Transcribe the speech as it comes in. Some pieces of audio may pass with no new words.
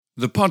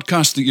The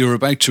podcast that you're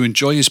about to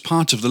enjoy is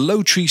part of the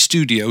Low Tree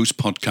Studios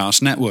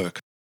podcast network.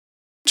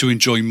 To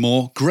enjoy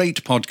more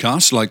great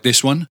podcasts like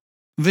this one,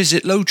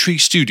 visit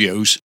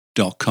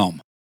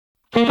lowtreestudios.com.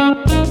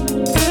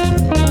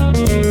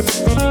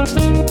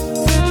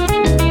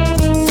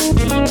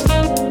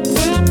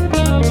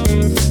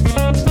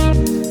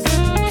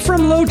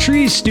 From Low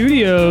Tree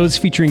Studios,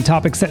 featuring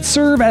topics that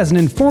serve as an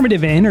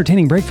informative and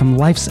entertaining break from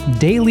life's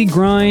daily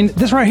grind.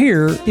 This right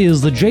here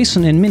is the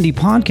Jason and Mindy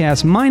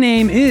podcast. My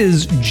name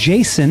is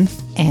Jason.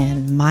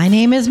 And my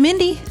name is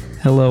Mindy.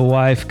 Hello,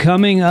 wife.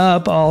 Coming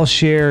up, I'll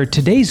share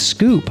today's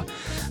scoop.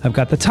 I've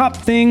got the top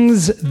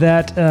things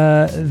that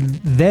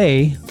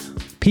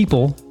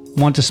people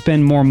want to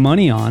spend more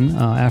money on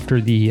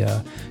after the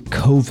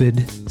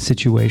COVID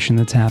situation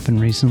that's happened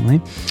recently.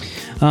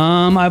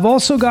 I've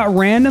also got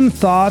random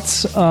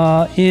thoughts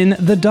in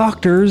the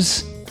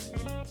doctor's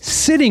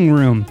sitting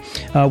room.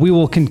 We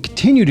will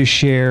continue to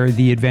share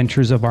the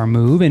adventures of our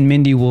move, and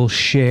Mindy will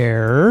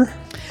share...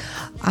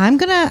 I'm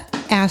going to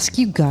ask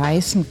you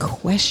guys some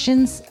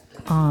questions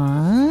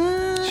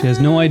on... She has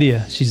no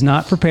idea. She's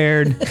not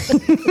prepared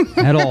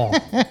at all.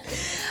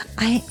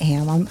 I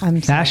am. I'm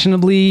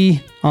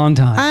Fashionably on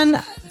time.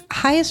 on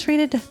highest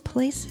rated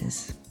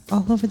places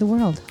all over the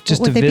world.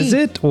 Just What to would they be?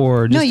 visit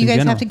or just No, you in guys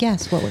general? have to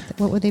guess. What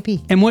would they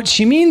be? And what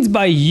she means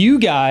by you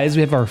guys,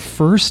 we have our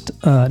first,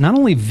 not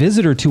only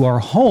visitor to our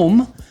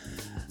home,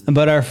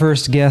 but our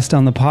first guest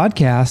on the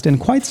podcast in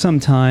quite some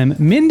time,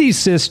 Mindy's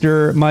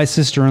sister, my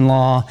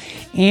sister-in-law,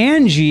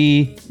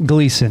 Angie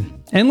Gleason.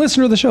 And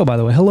listener of the show, by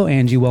the way. Hello,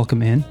 Angie.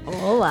 Welcome in.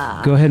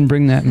 Hola. Go ahead and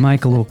bring that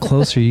mic a little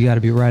closer. You got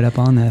to be right up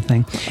on that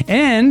thing.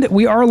 And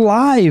we are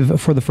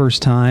live for the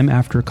first time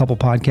after a couple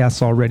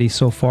podcasts already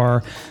so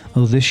far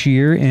this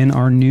year in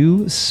our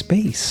new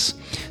space.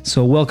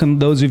 So welcome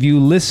those of you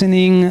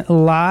listening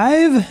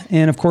live.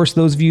 And of course,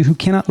 those of you who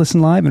cannot listen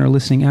live and are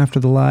listening after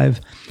the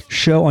live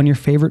show on your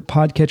favorite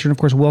podcatcher. And of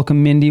course,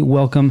 welcome Mindy.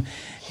 Welcome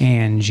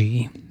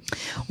Angie.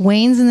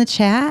 Wayne's in the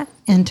chat.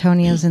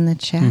 Antonio's in the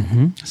chat.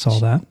 Saw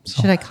that.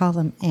 Should I call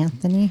them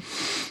Anthony?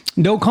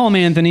 Don't call him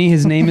Anthony.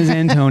 His name is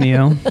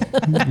Antonio.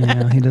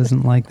 Yeah, he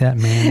doesn't like that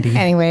Mandy.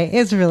 Anyway,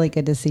 it's really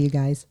good to see you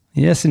guys.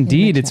 Yes,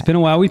 indeed. It's been a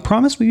while. We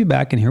promised we'd be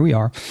back, and here we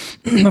are.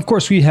 Of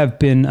course, we have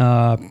been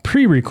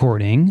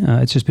pre-recording.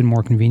 It's just been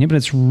more convenient, but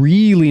it's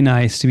really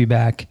nice to be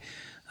back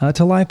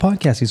to live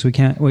podcasting. So we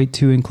can't wait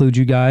to include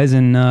you guys,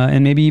 and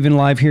maybe even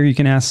live here. You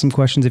can ask some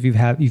questions if you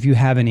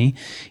have any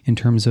in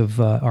terms of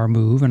our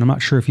move. And I'm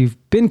not sure if you've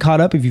been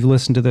caught up, if you've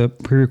listened to the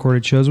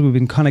pre-recorded shows. We've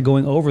been kind of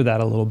going over that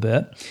a little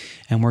bit,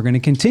 and we're going to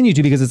continue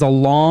to because it's a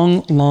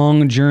long,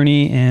 long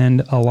journey,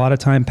 and a lot of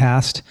time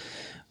passed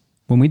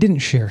when we didn't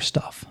share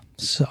stuff.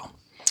 So,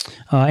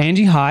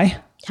 Angie, hi.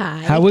 Hi.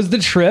 How was the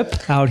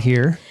trip out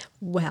here?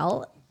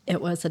 Well,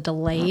 it was a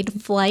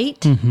delayed flight.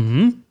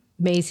 Mm-hmm.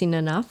 Amazing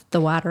enough, the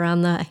water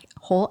on the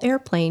whole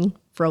airplane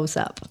froze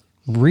up.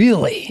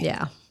 Really?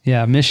 Yeah.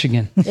 Yeah,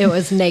 Michigan. It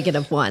was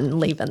 -1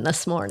 leaving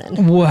this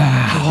morning. Wow.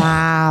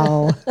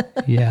 Wow.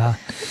 Yeah.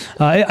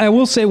 I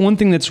will say one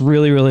thing that's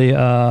really, really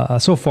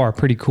so far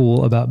pretty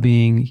cool about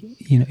being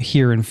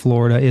here in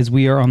Florida is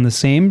we are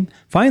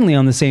finally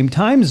on the same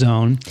time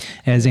zone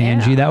as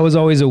Angie. That was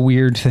always a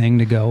weird thing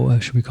to go,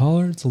 should we call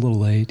her? It's a little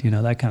late,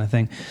 that kind of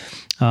thing.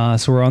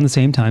 So we're on the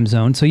same time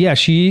zone. So yeah,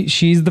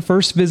 she's the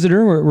first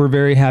visitor. We're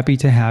very happy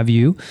to have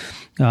you.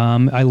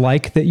 I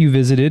like that you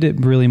visited.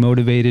 It really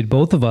motivated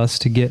both of us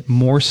to get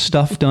more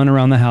stuff done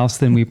around the house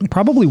than we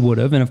probably would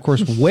have. And of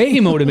course, way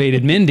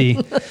motivated Mindy.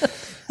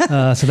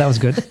 So that was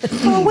good.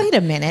 Oh, wait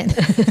a minute.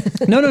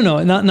 No.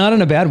 Not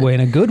in a bad way, in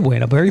a good way,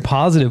 in a very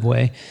positive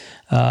way.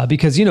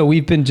 Because,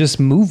 we've been just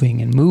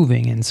moving.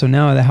 And so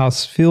now the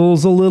house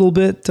feels a little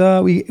bit,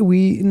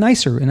 we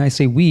nicer. And I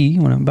say we,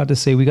 when I'm about to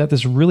say we got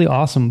this really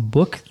awesome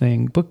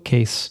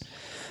bookcase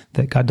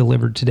that got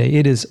delivered today.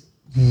 It is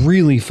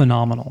really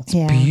phenomenal. It's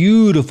a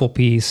beautiful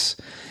piece.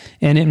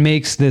 And it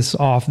makes this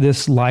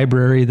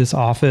library, this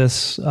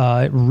office,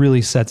 it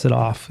really sets it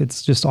off.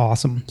 It's just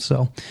awesome.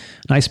 So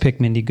nice pick,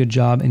 Mindy. Good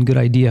job and good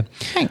idea.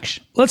 Thanks.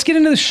 Let's get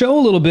into the show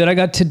a little bit. I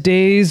got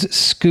today's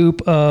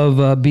scoop of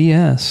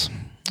BS.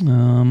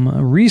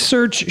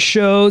 Research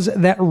shows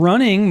that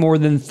running more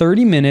than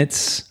 30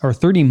 minutes or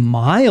 30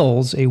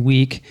 miles a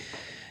week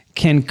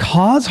can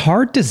cause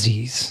heart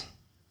disease.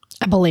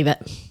 I believe it.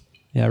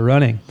 Yeah,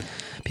 running.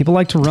 People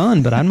like to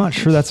run, but I'm not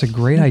sure that's a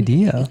great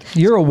idea.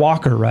 You're a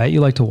walker, right?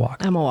 You like to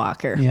walk. I'm a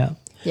walker. Yeah.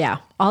 Yeah.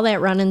 All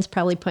that running's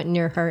probably putting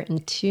your heart in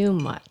too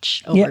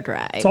much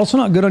overdrive. Yeah. It's also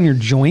not good on your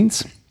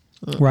joints,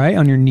 right?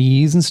 On your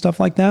knees and stuff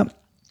like that.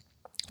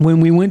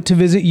 When we went to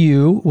visit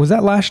you, was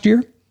that last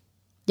year?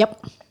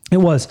 Yep. It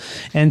was.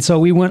 And so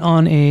we went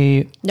on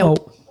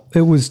Nope.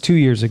 It was 2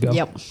 years ago.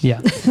 Yep.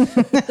 Yeah.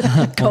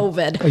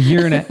 COVID. A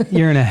year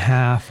and a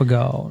half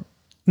ago.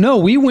 No,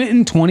 we went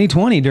in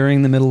 2020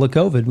 during the middle of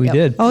COVID. We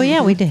did. Oh,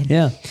 yeah, we did.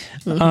 Yeah.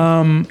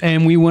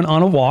 And we went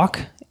on a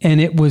walk,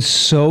 and it was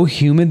so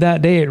humid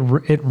that day.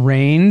 It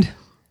rained.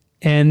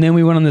 And then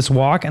we went on this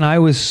walk, and I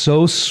was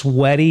so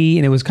sweaty,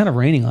 and it was kind of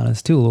raining on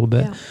us too a little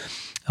bit.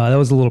 That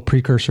was a little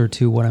precursor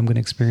to what I'm going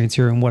to experience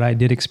here and what I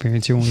did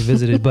experience here when we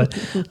visited. But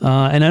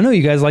and I know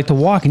you guys like to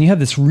walk, and you have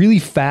this really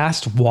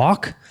fast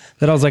walk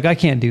that I was like, I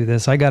can't do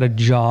this. I got to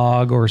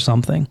jog or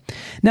something.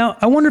 Now,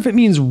 I wonder if it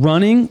means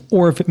running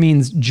or if it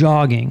means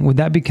jogging. Would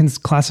that be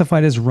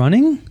classified as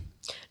running?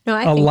 No,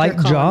 I think light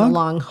they're calling jog? the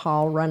long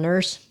haul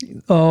runners.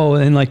 Oh,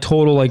 and like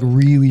total, like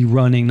really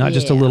running, not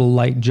just a Yeah. little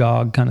light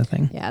jog kind of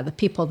thing. Yeah, the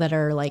people that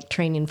are like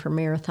training for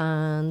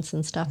marathons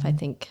and stuff, I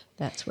think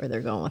that's where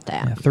they're going with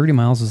that. Yeah, 30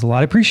 miles is a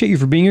lot. I appreciate you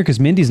for being here because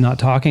Mindy's not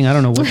talking. I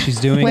don't know what she's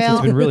doing. So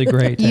it's been really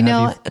great to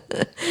have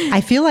you. I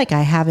feel like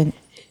I haven't.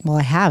 Well,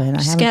 I haven't.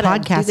 I haven't gotta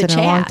podcasted do the in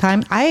a long chat.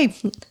 time. I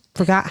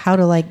forgot how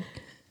to like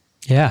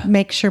Yeah.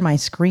 make sure my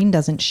screen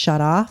doesn't shut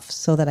off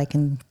so that I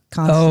can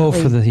Oh,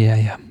 constantly.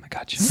 yeah. I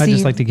got you. I just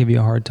See- like to give you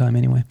a hard time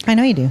anyway. I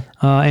know you do.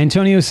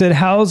 Antonio said,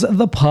 how's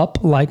the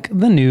pup like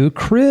the new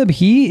crib?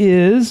 He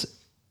is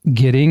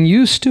getting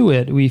used to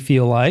it, we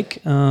feel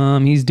like.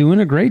 He's doing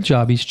a great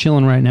job. He's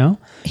chilling right now.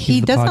 He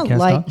He's the doesn't podcast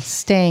like dog.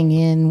 staying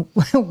in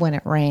when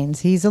it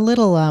rains. He's a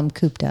little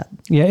cooped up.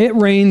 Yeah, it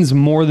rains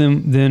more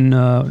than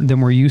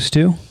we're used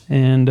to,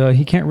 and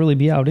he can't really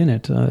be out in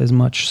it as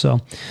much. So,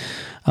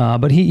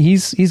 but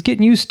he's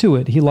getting used to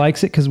it. He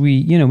likes it because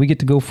we get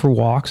to go for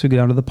walks. We go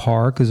down to the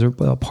park. There's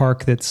a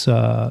park that's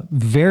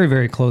very,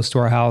 very close to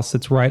our house.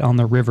 That's right on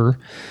the river.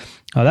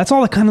 That's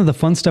all the kind of the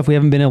fun stuff we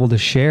haven't been able to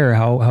share.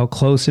 How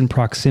close in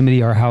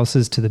proximity our house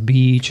is to the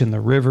beach and the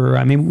river.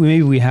 I mean,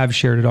 maybe we have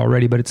shared it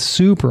already, but it's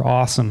super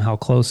awesome how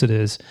close it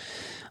is.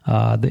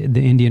 The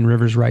Indian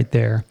River's right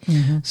there.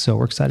 So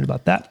we're excited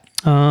about that.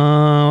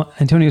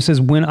 Antonio says,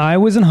 when I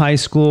was in high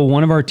school,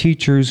 one of our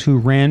teachers who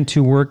ran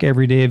to work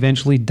every day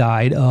eventually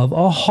died of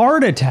a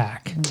heart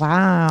attack.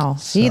 Wow.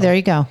 See, there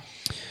you go.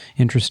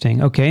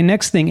 Interesting. Okay,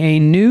 next thing. A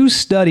new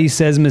study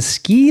says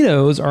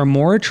mosquitoes are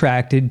more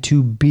attracted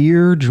to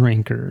beer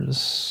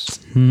drinkers.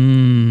 I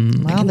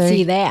can there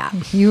see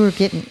that. You were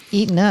getting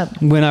eaten up.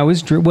 When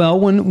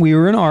we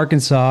were in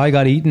Arkansas, I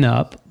got eaten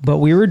up, but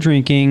we were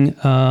drinking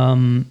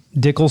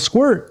Dickel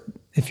Squirt,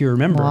 if you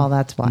remember. Well,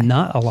 that's why.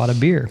 Not a lot of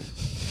beer.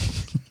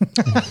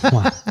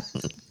 Wow.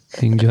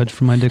 Being judged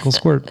for my Dickel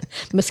Squirt.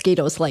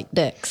 Mosquitoes like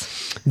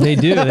dicks. They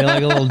do. They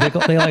like a little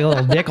Dickel. They like a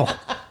little Dickel.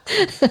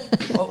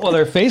 Well,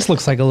 their face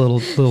looks like a little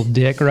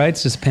dick, right?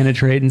 It's just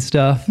penetrating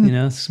stuff,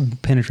 it's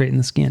penetrating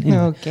the skin. Anyway.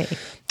 Okay.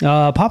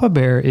 Papa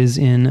Bear is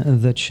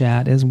in the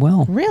chat as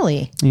well.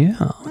 Really? Yeah,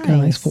 got a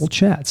nice full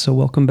chat. So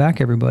welcome back,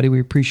 everybody.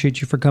 We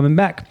appreciate you for coming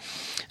back.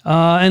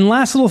 And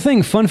last little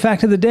thing, fun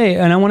fact of the day,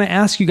 and I want to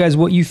ask you guys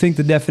what you think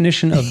the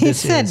definition of He this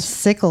said is.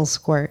 sickle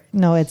squirt.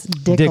 No, it's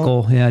Dickel.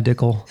 Dickel, yeah,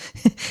 Dickel.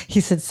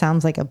 He said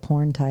sounds like a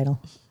porn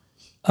title.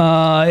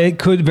 It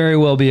could very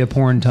well be a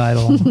porn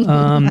title.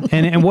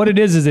 And what it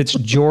is it's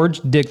George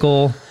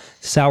Dickel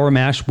Sour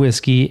Mash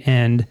Whiskey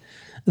and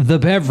the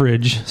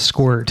beverage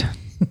squirt,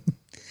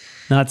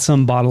 not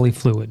some bodily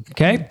fluid.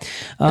 Okay.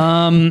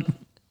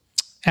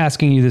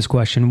 Asking you this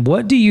question.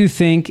 What do you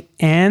think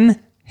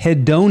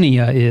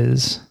anhedonia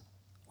is?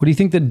 What do you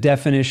think the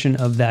definition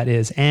of that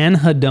is?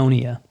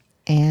 Anhedonia.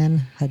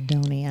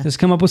 Anhedonia. Just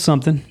come up with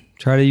something.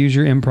 Try to use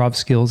your improv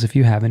skills if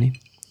you have any.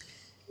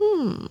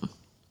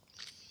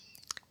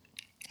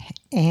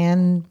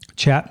 And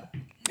Chat,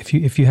 if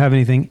you have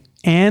anything.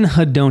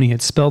 Anhedonia.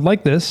 It's spelled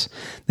like this.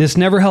 This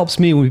never helps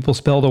me when people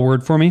spell the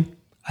word for me.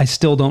 I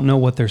still don't know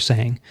what they're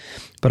saying,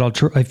 but I'll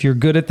try. If you're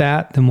good at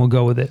that, then we'll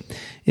go with it.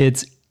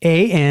 It's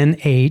Anhedonia.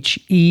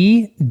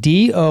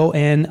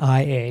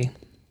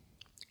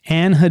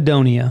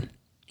 Anhedonia.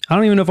 I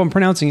don't even know if I'm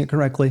pronouncing it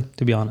correctly,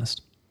 to be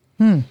honest.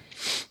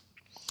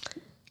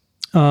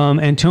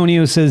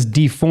 Antonio says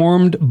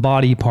deformed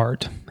body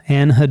part.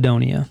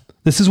 Anhedonia.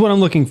 This is what I'm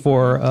looking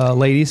for,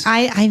 ladies.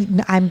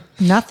 I'm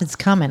nothing's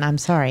coming. I'm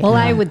sorry. Well,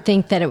 I would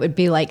think that it would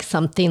be like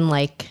something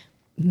like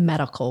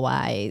medical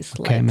wise,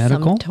 Okay, like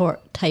medical. some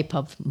type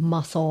of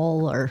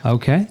muscle or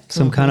Okay,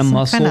 some kind of Some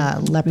muscle. kind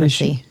of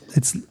leprosy.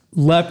 It's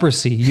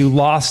leprosy. You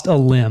lost a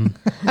limb.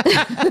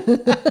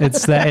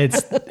 It's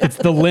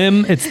the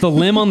limb. It's the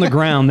limb on the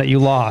ground that you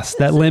lost.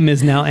 That limb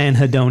is now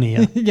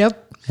anhedonia.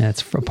 Yep.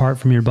 That's apart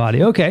from your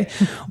body. Okay,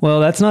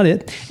 well that's not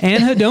it.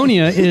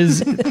 Anhedonia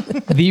is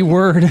the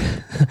word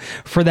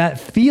for that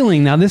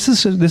feeling. Now this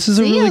is a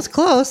See, really it's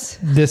close.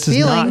 This is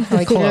Feeling not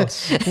like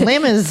close. your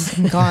limb is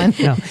gone.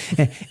 No,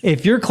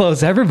 if you're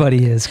close,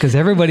 everybody is, because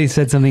everybody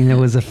said something that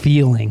was a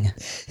feeling.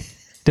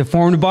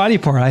 Deformed body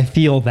part, I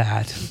feel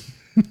that.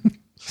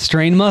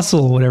 Strained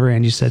muscle, whatever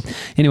Angie said.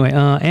 Anyway,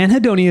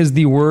 anhedonia is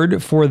the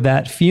word for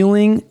that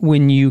feeling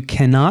when you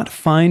cannot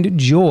find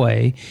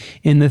joy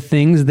in the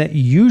things that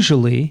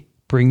usually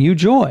bring you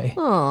joy.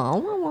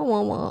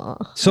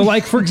 So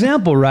like, for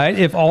example, right,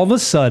 if all of a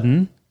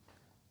sudden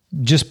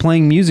just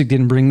playing music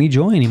didn't bring me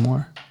joy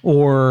anymore,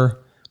 or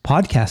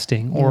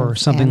podcasting or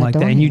something like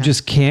that, and you anhedonia.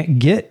 just can't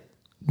get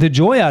the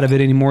joy out of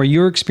it anymore,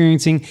 you're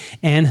experiencing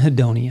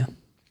anhedonia.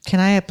 Can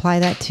I apply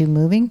that to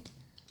moving?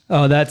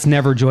 Oh, that's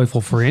never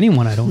joyful for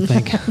anyone, I don't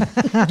think.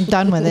 I'm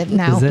done with it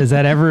now. Is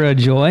that ever a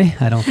joy?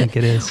 I don't think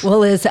it is.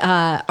 well, is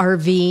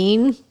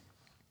RVing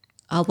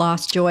a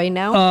lost joy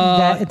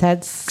now?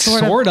 That's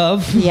Sort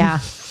of. Yeah.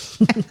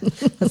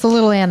 That's a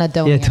little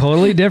anecdote. Yeah,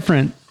 totally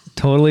different.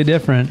 Totally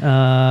different.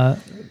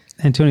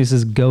 Antonio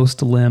says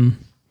ghost limb.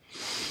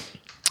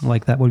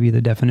 Like that would be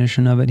the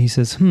definition of it. He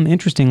says,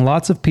 interesting.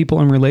 Lots of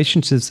people in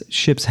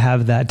relationships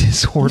have that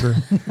disorder.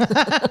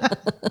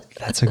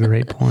 That's a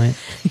great point.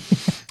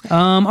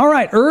 All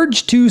right.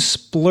 Urge to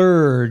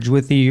splurge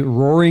with the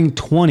roaring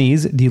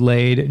 20s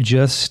delayed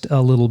just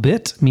a little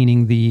bit,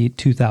 meaning the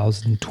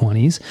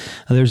 2020s.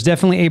 There's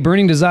definitely a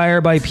burning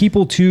desire by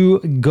people to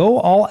go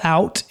all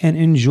out and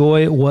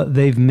enjoy what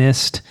they've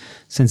missed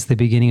since the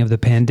beginning of the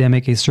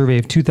pandemic. A survey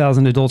of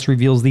 2,000 adults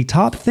reveals the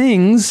top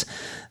things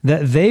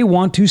that they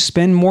want to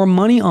spend more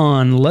money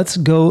on. Let's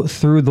go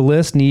through the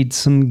list. Need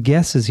some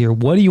guesses here.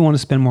 What do you want to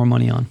spend more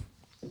money on?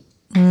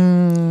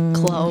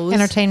 Clothes.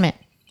 Entertainment.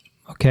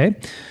 Okay.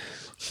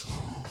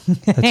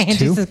 That's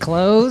two. Just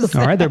clothes.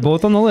 All right, they're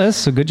both on the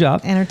list, so good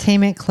job.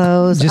 Entertainment,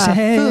 clothes, Just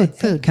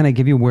food. Can I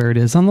give you where it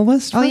is on the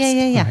list? Oh, first?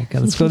 yeah. All right, okay,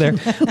 let's go there.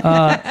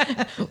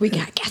 We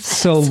got guesses.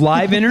 So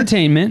live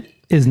entertainment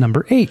is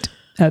number 8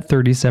 at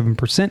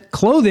 37%.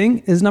 Clothing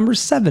is number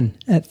 7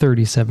 at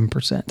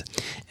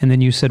 37%. And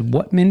then you said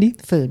what, Mindy?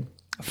 Food.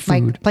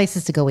 Like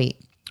places to go eat.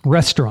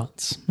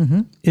 Restaurants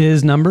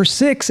is number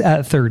 6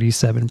 at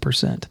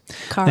 37%.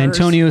 Cars.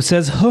 Antonio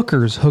says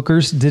hookers.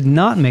 Hookers did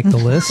not make the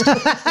list.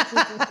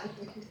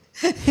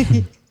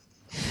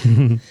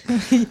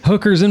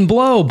 Hookers and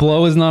blow.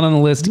 Blow is not on the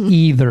list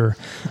either.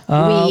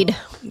 Weed.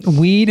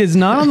 Weed is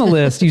not on the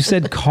list. You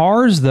said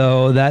cars,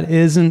 though. That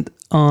isn't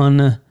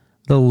on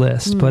the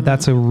list, but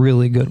that's a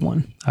really good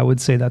one. I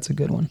would say that's a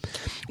good one.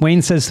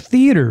 Wayne says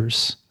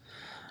theaters.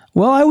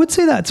 Well, I would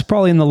say that's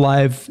probably in the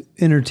live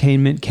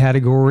entertainment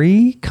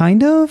category.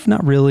 Kind of.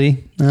 Not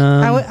really.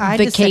 I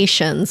just said-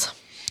 Vacations.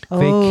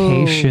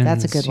 Vacations.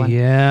 That's a good one.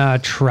 Yeah.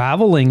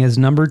 Traveling is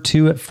number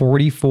 2 at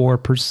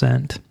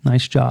 44%.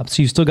 Nice job.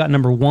 So you still got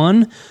number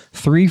 1,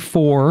 3,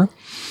 4,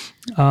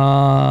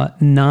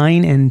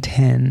 9, and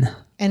 10.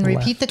 And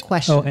repeat the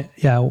question. Oh,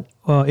 yeah.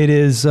 It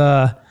is,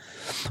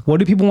 what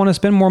do people want to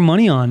spend more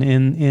money on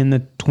in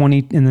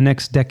the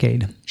next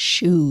decade?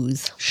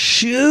 Shoes.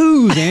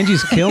 Shoes.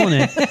 Angie's killing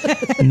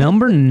it.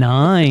 Number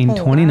 9,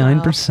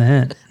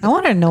 29%. I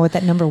want to know what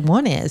that number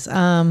 1 is.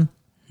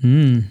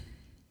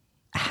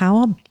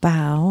 How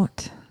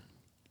about...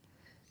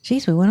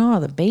 Geez, we went over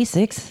the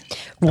basics.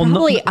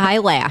 Probably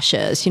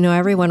eyelashes. You know,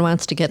 everyone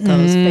wants to get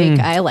those fake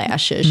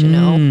eyelashes, you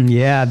know.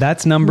 Yeah,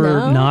 that's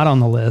number not on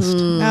the list.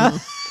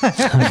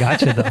 I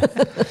got you, though.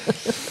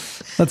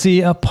 Let's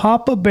see.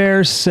 Papa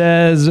Bear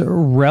says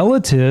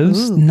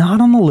relatives,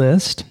 not on the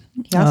list.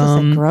 He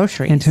also said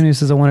groceries. Antonio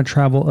says, I want to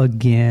travel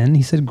again.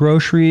 He said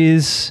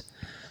groceries,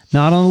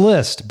 not on the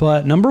list.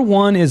 But number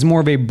 1 is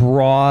more of a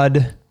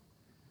broad...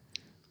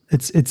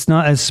 It's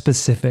not as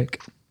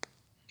specific.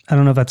 I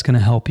don't know if that's going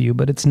to help you,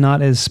 but it's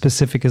not as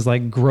specific as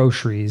like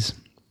groceries.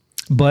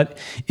 But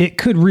it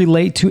could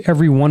relate to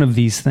every one of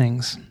these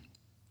things.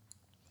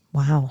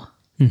 Wow.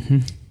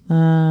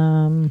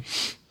 You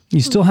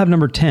still have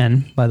number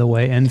 10, by the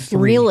way, and 3.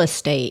 Real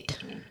estate.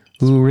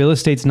 Ooh, real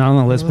estate's not on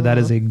the list, but that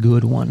is a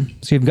good one.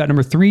 So you've got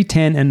number 3,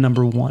 10, and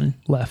number 1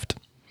 left.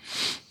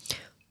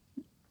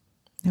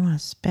 They want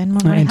to spend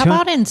more money. How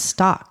about in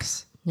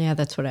stocks? Yeah,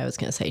 that's what I was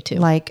going to say too.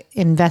 Like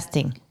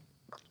investing.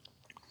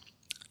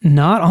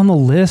 Not on the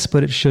list,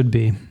 but it should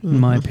be, in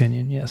my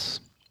opinion, yes.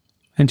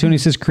 Antonio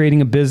says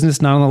creating a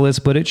business, not on the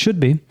list, but it should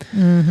be.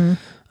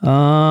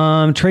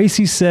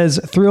 Tracy says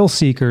thrill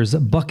seekers,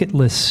 bucket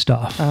list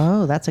stuff.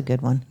 Oh, that's a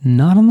good one.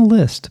 Not on the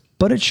list,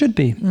 but it should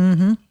be.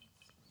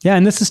 Yeah,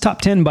 and this is top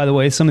 10, by the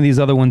way. Some of these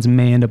other ones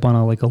may end up on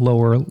a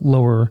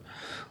lower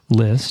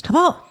list. How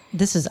about,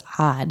 this is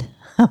odd.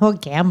 How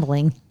about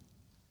gambling?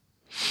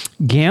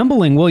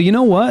 Gambling. Well, you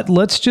know what?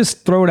 Let's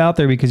just throw it out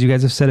there because you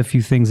guys have said a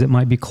few things that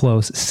might be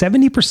close.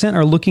 70%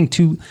 are looking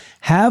to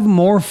have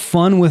more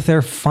fun with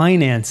their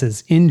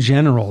finances in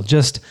general.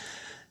 Just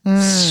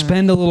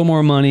spend a little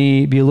more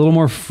money, be a little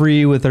more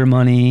free with their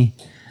money.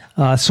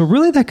 So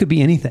really that could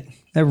be anything.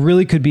 That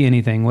really could be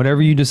anything.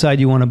 Whatever you decide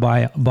you want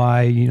to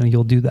buy,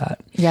 you'll do that.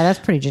 Yeah, that's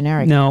pretty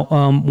generic. Now,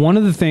 one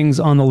of the things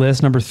on the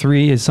list, number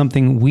 3, is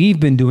something we've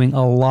been doing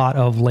a lot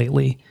of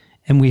lately,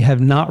 and we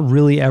have not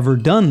really ever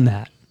done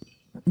that.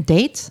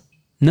 Dates?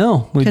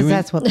 No. Because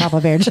that's what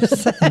Papa Bear just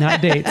said. Not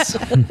dates.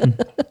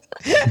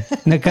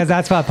 Because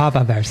that's what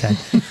Papa Bear said.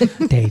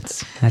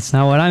 Dates. That's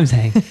not what I'm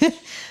saying.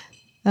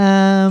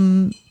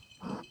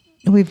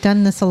 We've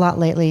done this a lot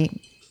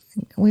lately.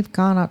 We've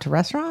gone out to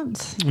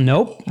restaurants.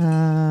 Nope.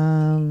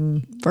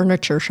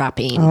 Furniture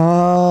shopping.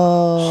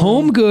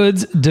 Home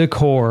goods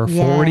decor,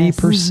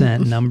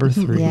 40%, number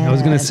 3. I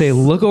was going to say,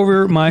 look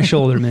over my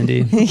shoulder,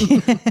 Mindy.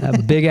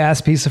 That big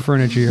ass piece of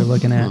furniture you're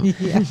looking at.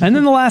 And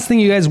then the last thing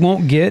you guys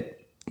won't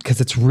get,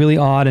 because it's really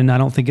odd and I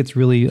don't think it's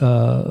really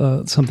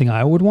something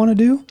I would want to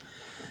do,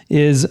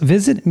 is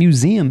visit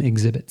museum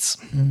exhibits.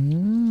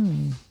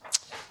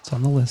 It's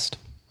on the list.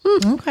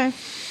 Okay.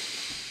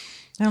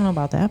 I don't know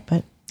about that,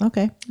 but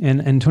Okay.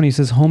 And Tony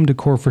says home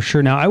decor for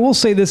sure. Now, I will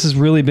say this has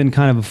really been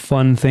kind of a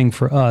fun thing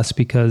for us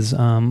because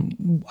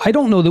I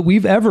don't know that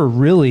we've ever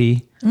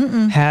really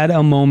had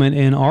a moment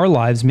in our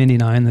lives, Mindy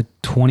and I, in the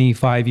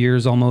 25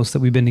 years almost that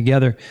we've been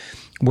together,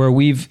 where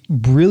we've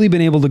really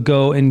been able to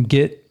go and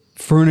get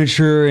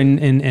furniture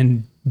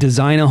and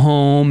design a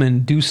home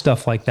and do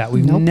stuff like that.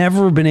 We've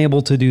never been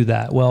able to do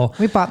that. Well,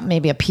 We bought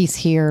maybe a piece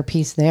here, a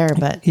piece there,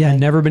 but yeah,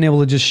 never been able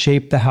to just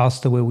shape the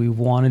house the way we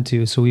wanted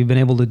to. So we've been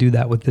able to do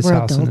that with this We're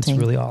house, and it's adulting.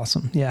 really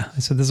awesome. Yeah. I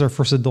said, this is our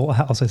first adult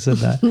house. I said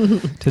that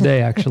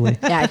today, actually.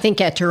 Yeah, I think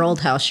at your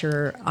old house,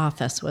 your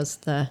office was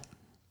the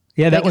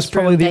Yeah, that was biggest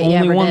probably room the that you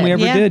only ever one we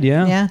did. ever did.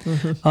 Yeah.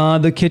 Yeah.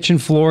 The kitchen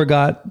floor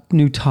got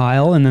new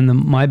tile, and then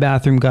my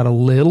bathroom got a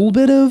little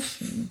bit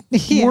of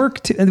Yeah.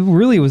 work. It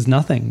really was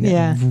nothing.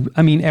 Yeah.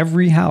 I mean,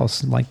 every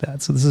house like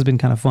that. So this has been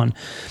kind of fun.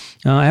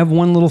 I have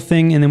one little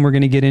thing, and then we're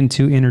going to get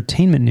into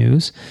entertainment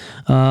news.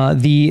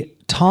 The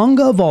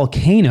Tonga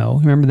volcano.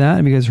 Remember that?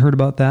 Have you guys heard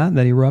about that?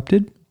 That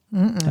erupted?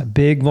 A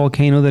big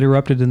volcano that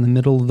erupted in the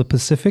middle of the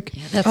Pacific.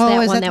 That's Oh,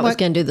 that is one that that was what-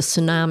 going to do the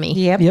tsunami.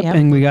 Yep. Yep,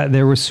 and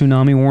there were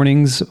tsunami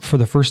warnings for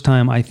the first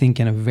time, I think,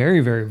 in a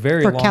very, very,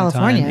 very For long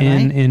California,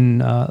 time right? in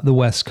the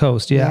West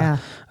Coast, Yeah.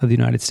 of the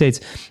United States.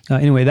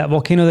 Anyway, that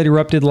volcano that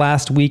erupted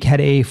last week had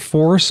a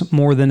force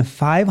more than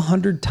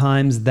 500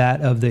 times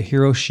that of the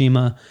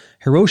Hiroshima,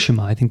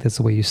 I think that's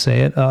the way you say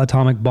it,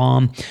 atomic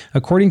bomb.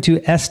 According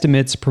to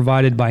estimates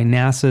provided by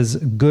NASA's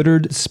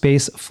Goddard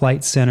Space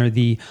Flight Center,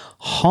 the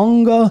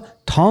Tonga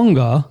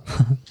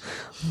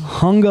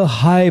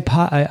High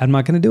Pi. I'm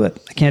not going to do it.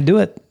 I can't do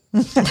it.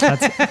 Oh,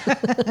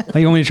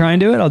 you want me to try and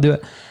do it? I'll do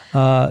it.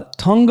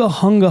 Tonga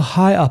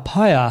High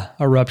Apaya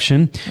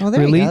eruption. Oh,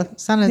 there you go.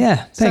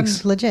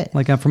 Sounded legit.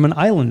 Like I'm from an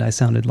island, I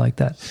sounded like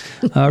that.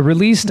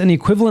 Released an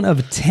equivalent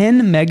of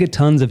 10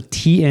 megatons of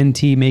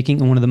TNT, making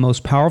it one of the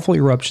most powerful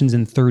eruptions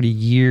in 30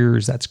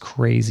 years. That's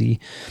crazy.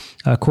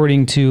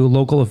 According to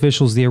local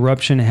officials, the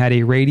eruption had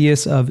a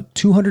radius of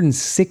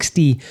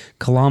 260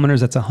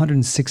 kilometers. That's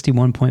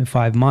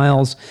 161.5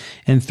 miles,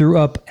 and threw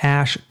up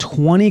ash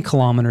 20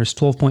 kilometers,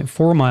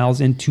 12.4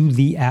 miles into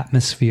the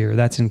atmosphere.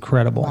 That's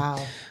incredible.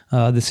 Wow.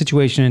 The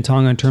situation in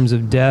Tonga in terms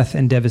of death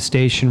and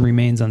devastation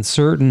remains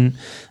uncertain,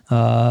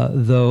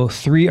 though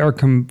 3 are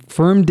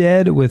confirmed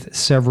dead with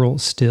several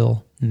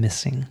still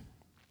missing.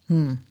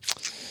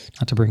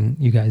 Not to bring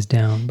you guys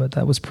down, but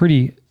that was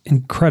pretty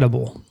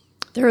incredible.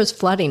 There was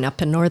flooding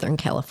up in Northern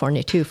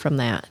California too from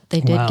that. They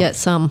did Wow. get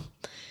some.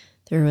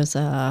 There was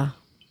a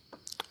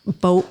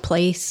boat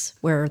place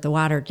where the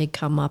water did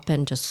come up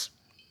and just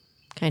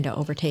kind of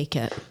overtake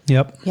it.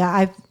 Yep.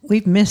 Yeah,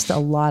 we've missed a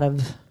lot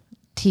of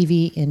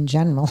TV in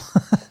general.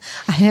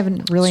 I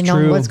haven't really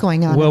known what's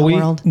going on in the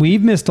world.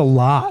 We've missed a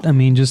lot. I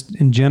mean, just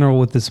in general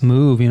with this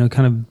move,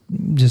 kind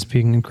of just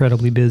being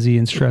incredibly busy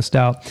and stressed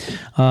out.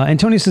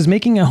 Antonio says,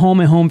 making a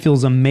home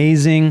feels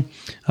amazing.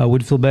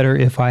 Would feel better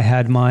if I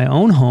had my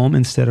own home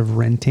instead of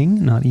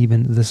renting. Not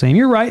even the same.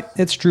 You're right.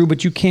 It's true.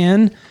 But you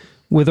can,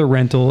 with a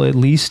rental, at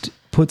least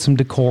put some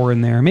decor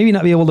in there. Maybe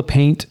not be able to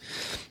paint.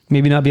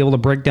 Maybe not be able to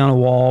break down a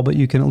wall, but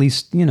you can at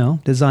least,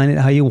 design it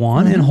how you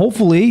want. And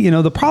hopefully,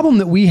 the problem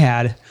that we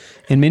had,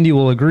 and Mindy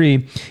will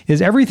agree,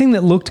 is everything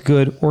that looked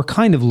good or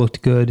kind of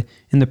looked good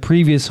in the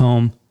previous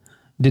home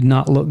did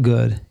not look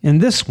good in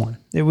this one.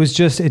 It was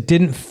just, it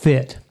didn't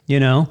fit,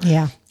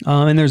 Yeah.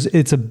 And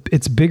it's a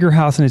bigger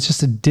house, and it's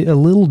just a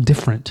little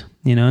different,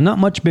 not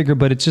much bigger,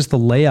 but it's just the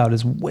layout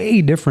is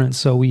way different.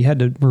 So we had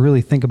to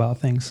really think about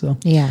things. So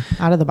Yeah,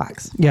 out of the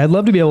box. yeah, I'd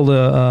love to be able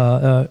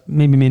to,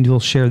 maybe Mindy will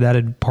share that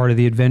as part of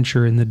the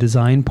adventure in the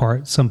design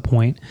part at some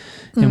point.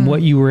 And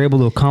what you were able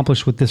to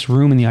accomplish with this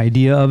room and the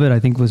idea of it, I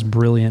think was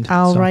brilliant.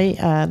 I'll So- write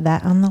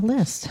that on the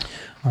list.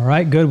 All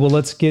right, good. Well,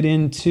 let's get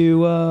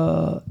into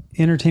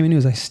entertainment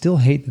news. I still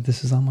hate that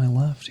this is on my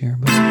left here,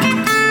 but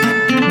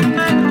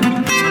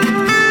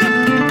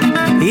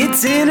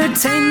It's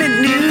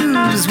entertainment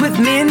news with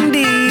Mindy.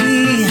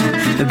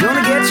 You're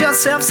gonna get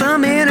yourself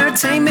some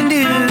entertainment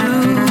news.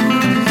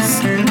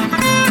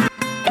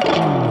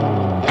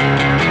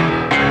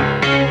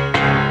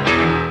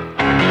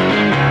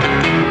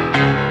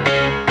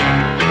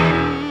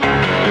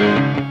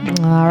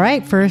 All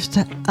right, first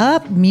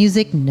up,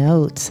 music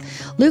notes.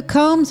 Luke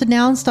Combs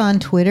announced on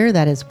Twitter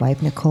that his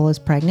wife Nicole is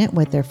pregnant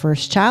with their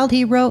first child.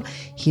 He wrote,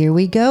 "Here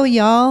we go,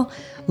 y'all.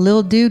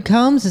 Lil Dude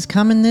Combs is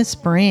coming this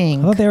spring."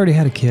 I thought they already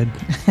had a kid.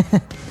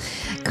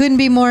 Couldn't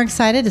be more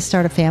excited to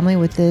start a family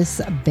with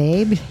this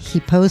babe. He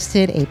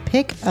posted a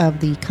pic of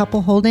the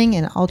couple holding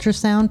an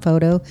ultrasound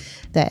photo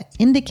that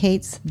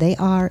indicates they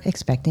are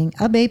expecting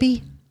a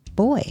baby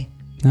boy.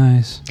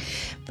 Nice.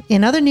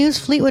 In other news,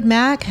 Fleetwood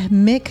Mac,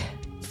 Mick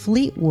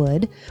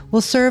Fleetwood,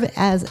 will serve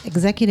as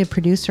executive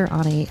producer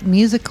on a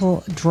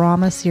musical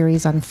drama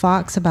series on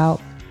Fox about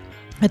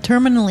a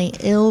terminally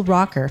ill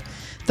rocker.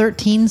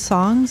 13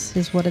 songs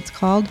is what it's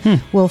called.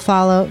 Will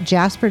follow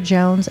Jasper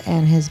Jones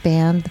and his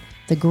band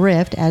The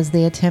Grift as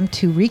they attempt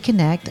to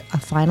reconnect a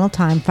final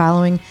time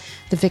following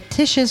the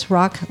fictitious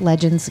rock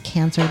legend's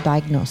cancer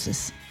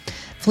diagnosis.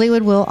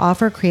 Fleetwood will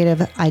offer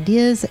creative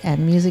ideas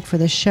and music for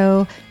the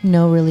show.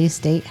 No release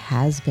date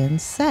has been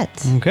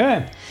set.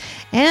 Okay.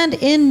 And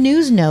in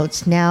news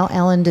notes, now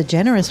Ellen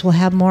DeGeneres will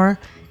have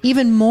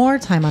even more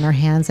time on her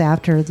hands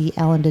after the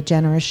Ellen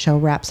DeGeneres Show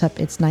wraps up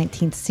its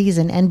 19th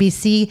season.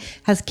 NBC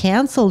has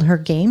canceled her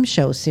game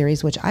show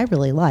series, which I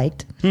really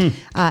liked,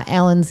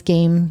 Ellen's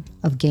Game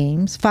of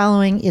Games,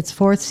 following its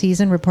 4th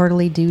season,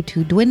 reportedly due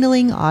to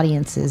dwindling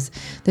audiences.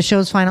 The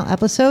show's final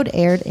episode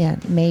aired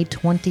in May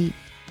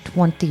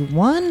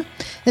 2021.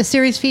 The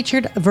series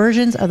featured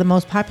versions of the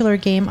most popular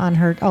game on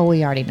her. Oh,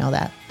 we already know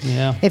that.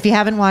 Yeah. If you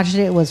haven't watched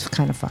it, it was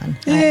kind of fun.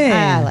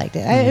 Yeah. I liked it.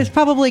 It's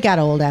probably got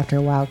old after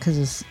a while because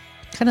it's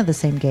kind of the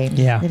same game.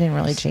 Yeah. They didn't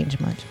really change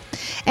much.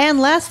 And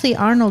lastly,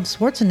 Arnold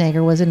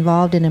Schwarzenegger was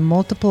involved in a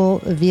multiple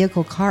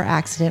vehicle car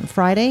accident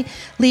Friday,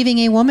 leaving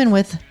a woman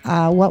with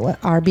what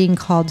are being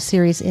called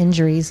serious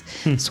injuries.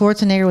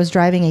 Schwarzenegger was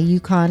driving a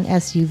Yukon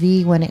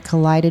SUV when it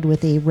collided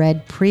with a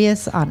red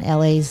Prius on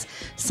LA's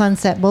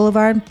Sunset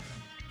Boulevard.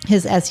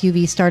 His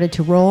SUV started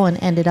to roll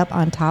and ended up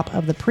on top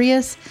of the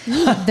Prius,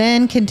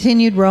 then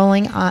continued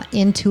rolling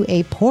into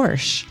a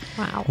Porsche.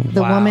 Wow.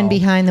 The woman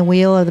behind the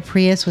wheel of the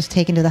Prius was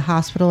taken to the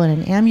hospital in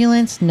an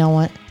ambulance.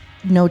 No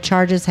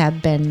charges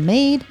have been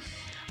made,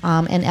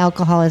 and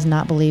alcohol is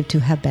not believed to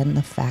have been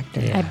the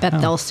factor. I bet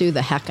they'll sue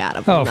the heck out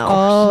of Oh, him. of though.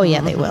 Oh, yeah,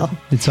 they will.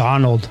 It's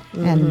Arnold.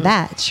 And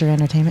that's your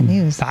entertainment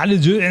news. That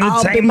is your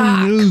I'll be entertainment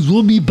back. news.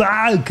 We'll be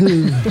back.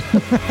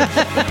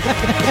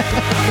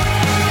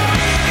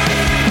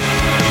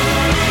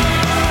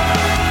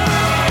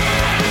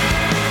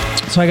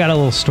 So I got a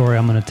little story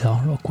I'm going to tell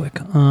real quick.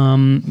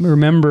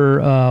 Remember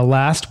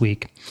last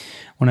week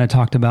when I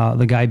talked about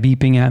the guy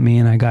beeping at me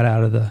and I got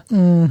out of the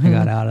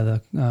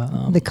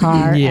The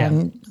car Yeah.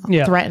 and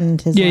Yeah.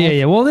 threatened his life.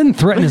 Yeah. Well, it didn't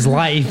threaten his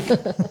life.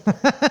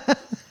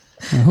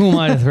 Who am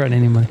I to threaten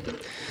anybody?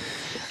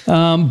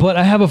 But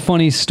I have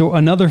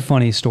another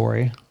funny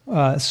story.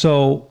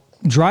 So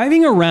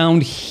driving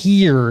around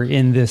here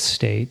in this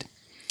state,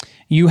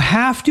 you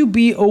have to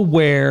be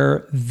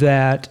aware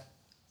that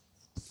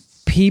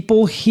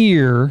people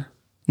here,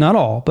 not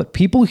all, but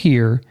people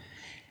here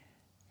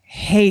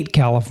hate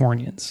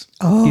Californians.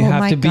 Oh, you have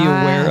my to be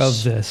aware gosh.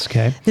 of this,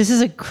 okay? This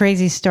is a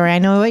crazy story. I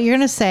know what you're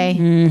going to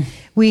say.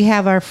 We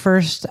have our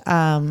first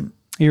You're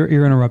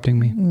interrupting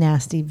me.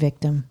 nasty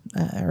victim,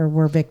 or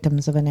we're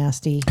victims of a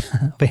nasty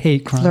The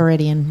hate crime.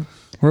 Floridian.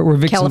 We're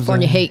victims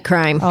California of hate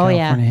crime. Oh,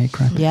 yeah. California hate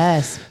crime.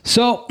 Yes.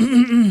 So,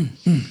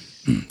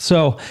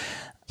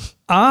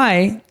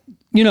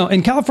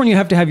 in California, you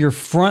have to have your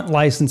front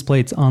license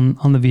plates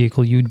on the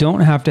vehicle. You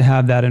don't have to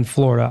have that in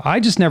Florida. I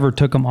just never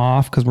took them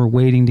off because we're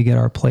waiting to get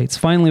our plates.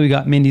 Finally, we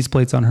got Mindy's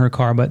plates on her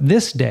car, but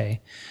this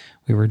day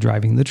we were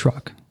driving the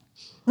truck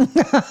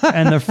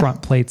and the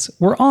front plates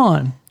were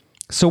on.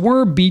 So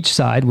we're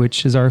beachside,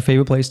 which is our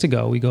favorite place to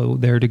go. We go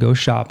there to go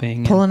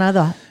shopping. Pulling out of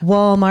the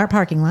Walmart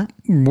parking lot.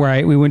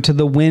 Right. We went to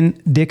the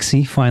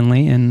Winn-Dixie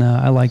finally, and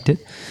I liked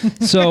it.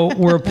 So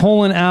we're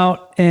pulling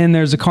out, and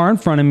there's a car in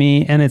front of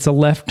me, and it's a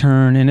left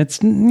turn, and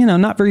it's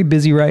not very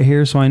busy right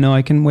here, so I know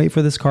I can wait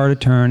for this car to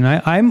turn.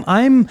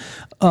 And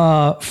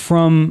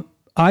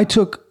I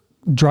took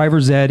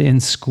driver's ed in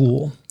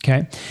school.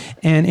 Okay.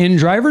 And in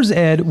driver's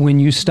ed, when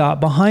you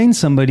stop behind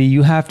somebody,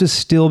 you have to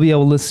still be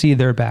able to see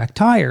their back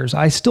tires.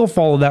 I still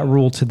follow that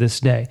rule to this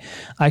day.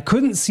 I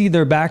couldn't see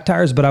their back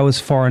tires, but I was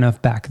far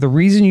enough back. The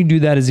reason you do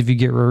that is if you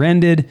get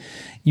rear-ended,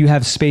 you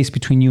have space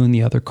between you and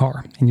the other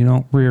car and you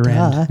don't rear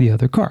end the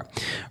other car.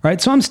 Right.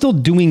 So I'm still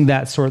doing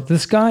that sort.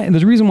 This guy, and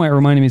the reason why it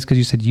reminded me is because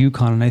you said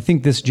Yukon. And I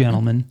think this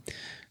gentleman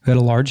who had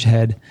a large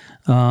head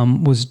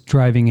was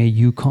driving a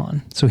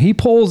Yukon. So he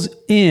pulls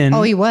in.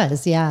 Oh, he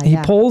was. Yeah. He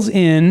pulls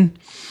in.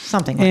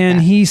 Something like and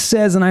that. he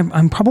says, and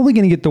I'm probably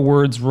going to get the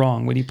words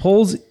wrong, but he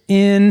pulls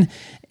in,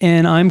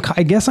 and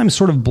I guess I'm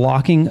sort of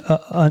blocking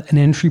an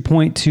entry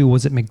point to,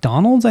 was it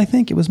McDonald's? I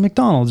think it was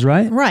McDonald's,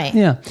 right? Right.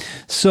 Yeah.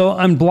 So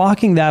I'm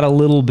blocking that a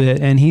little bit,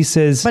 and he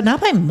says, But not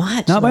by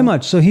much. not by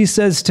much. So he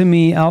says to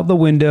me out the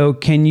window,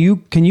 can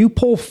you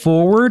pull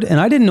forward? And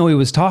I didn't know he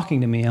was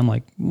talking to me. I'm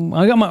like,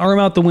 I got my arm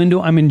out the window.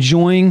 I'm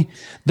enjoying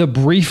the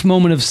brief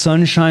moment of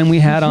sunshine we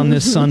had on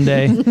this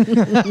Sunday.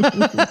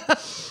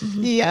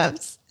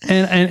 Yes.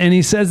 And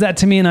he says that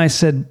to me, and I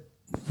said,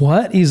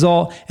 what?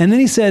 And then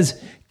he says,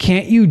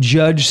 can't you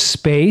judge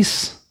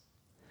space?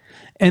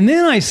 And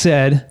then I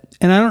said,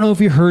 and I don't know if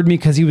he heard me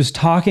because he was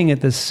talking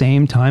at the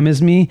same time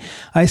as me.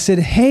 I said,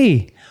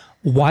 hey,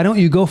 why don't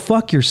you go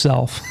fuck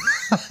yourself?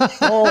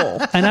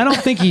 And I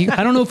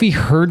don't know if he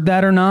heard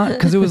that or not,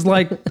 because it was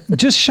like,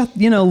 just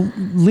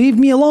leave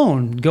me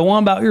alone. Go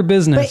on about your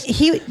business. But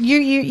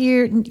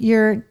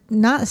you're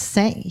not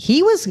saying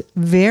he was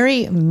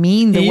very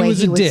mean. He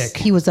was a dick.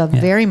 He was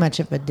very much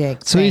of a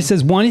dick. So he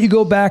says, why don't you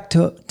go back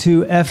to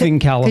effing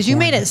California? Because you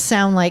made it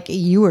sound like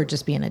you were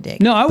just being a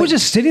dick. No, I was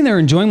just sitting there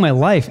enjoying my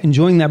life,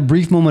 enjoying that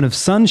brief moment of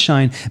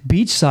sunshine,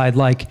 beachside,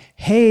 like,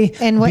 hey,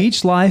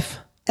 beach life.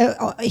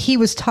 He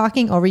was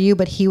talking over you,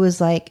 but he was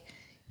like,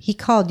 he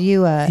called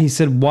you He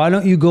said, why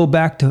don't you go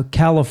back to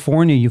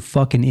California, you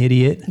fucking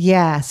idiot?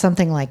 Yeah,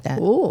 something like that.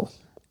 Ooh.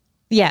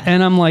 Yeah.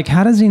 And I'm like,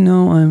 how does he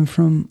know I'm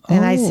from?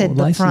 And I said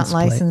the front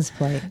plate. license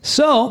plate.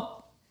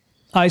 So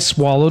I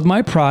swallowed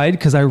my pride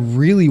because I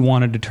really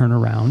wanted to turn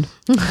around.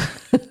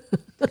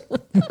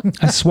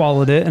 I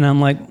swallowed it and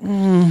I'm like,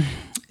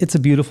 it's a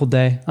beautiful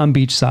day. I'm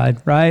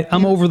beachside, right?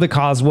 I'm over the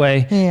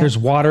causeway. Yeah. There's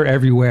water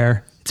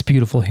everywhere. It's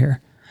beautiful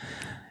here.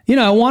 You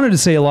know, I wanted to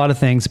say a lot of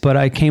things, but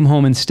I came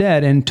home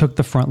instead and took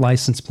the front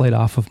license plate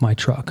off of my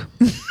truck.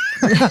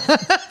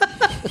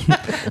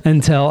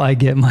 Until I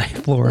get my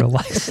Florida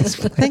license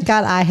plate. Thank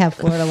God I have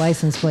Florida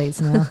license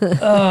plates now.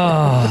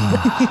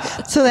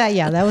 So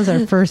that was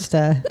our first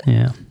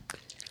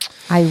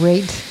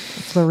irate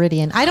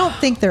Floridian. I don't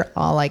think they're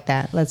all like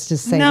that. Let's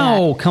just say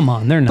no, come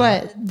on, they're not.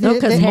 But No,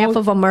 because half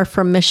of them are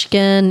from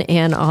Michigan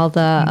and all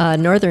the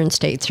northern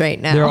states right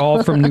now. They're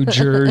all from New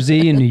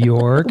Jersey and New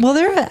York. well,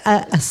 there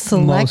are a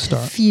select Most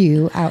are.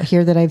 few out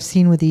here that I've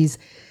seen with these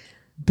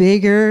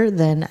bigger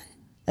than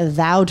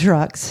thou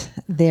trucks.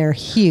 They're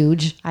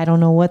huge. I don't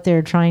know what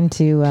they're trying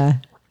to.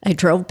 I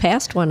drove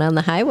past one on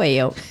the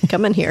highway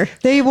coming here.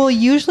 They will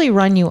usually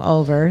run you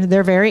over.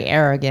 They're very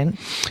arrogant.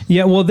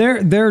 Yeah, well,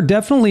 they're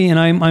definitely, and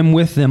I'm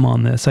with them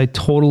on this. I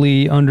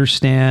totally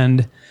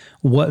understand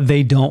what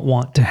they don't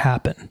want to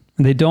happen.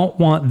 They don't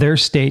want their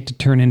state to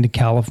turn into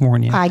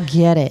California. I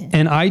get it.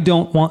 And I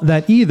don't want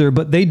that either,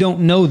 but they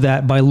don't know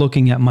that by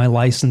looking at my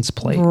license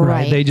plate, right?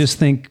 Right. They just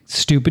think,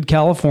 stupid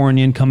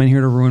Californian coming here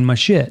to ruin my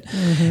shit.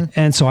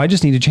 And so I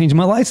just need to change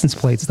my license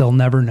plates. They'll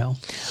never know.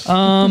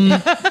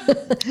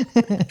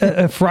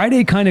 A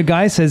Friday kind of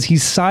guy says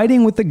he's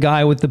siding with the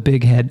guy with the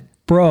big head.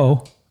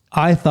 Bro,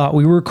 I thought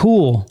we were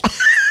cool.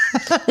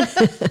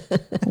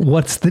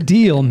 What's the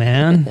deal,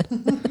 man?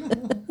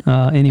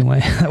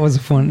 Anyway, that was a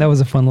fun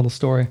little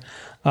story.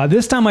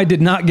 This time I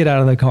did not get out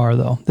of the car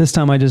though. This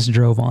time I just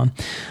drove on.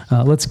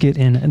 Let's get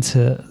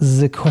into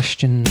the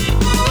question.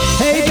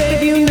 Hey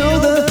babe, you know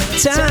the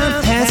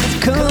time has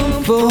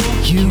come for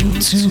you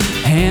to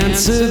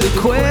answer the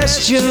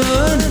question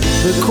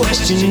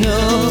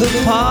of the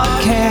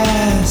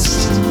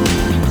podcast.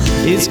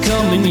 It's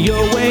coming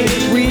your way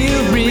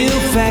real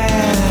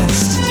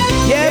fast.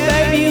 Yeah,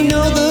 babe, you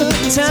know the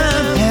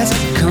time has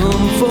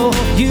come for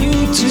you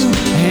to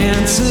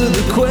answer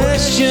the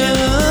question.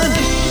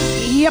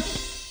 Yep.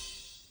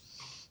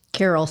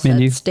 Carol said,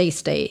 Mindy? stay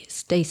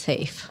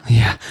safe.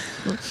 Yeah.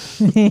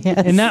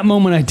 In that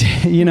moment, I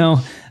did,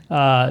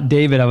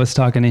 David, I was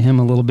talking to him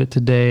a little bit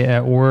today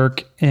at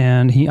work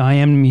and he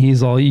IM'd me.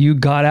 He's all, you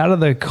got out of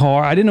the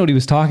car. I didn't know what he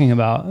was talking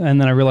about.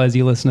 And then I realized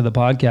he listened to the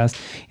podcast.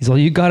 He's all,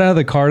 you got out of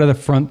the car to the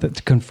front to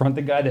confront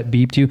the guy that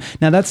beeped you.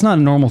 Now that's not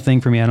a normal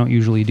thing for me. I don't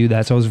usually do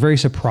that. So I was very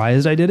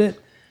surprised I did it.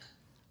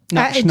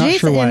 Not Jason,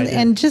 sure why I did.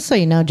 and just so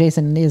you know,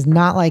 Jason is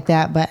not like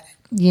that, but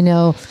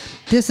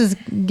this is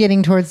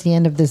getting towards the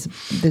end of this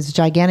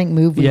gigantic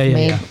move we've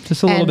made. Yeah.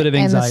 Just a little bit of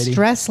anxiety. And the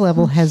stress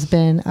level has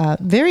been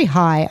very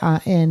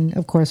high. And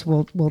of course,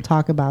 we'll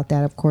talk about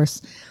that, of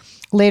course,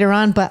 later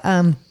on. But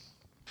I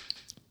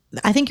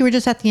think you were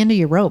just at the end of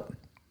your rope.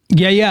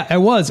 Yeah, I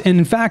was. And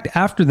in fact,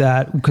 after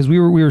that, because we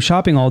were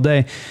shopping all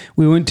day,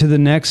 we went to the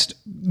next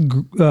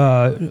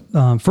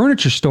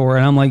furniture store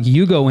and I'm like,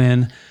 you go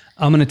in,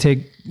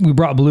 we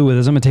brought Blue with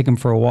us. I'm going to take him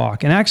for a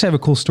walk. And I actually have a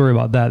cool story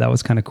about that. That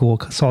was kind of cool.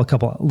 Saw a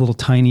couple little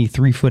tiny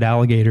 3-foot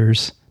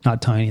alligators.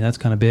 Not tiny, that's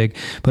kind of big,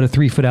 but a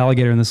 3-foot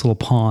alligator in this little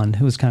pond.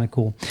 It was kind of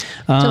cool.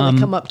 Until they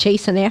come up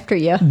chasing after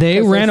you.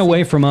 They ran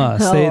away from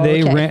us. Oh,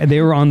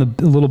 They were on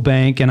the little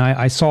bank and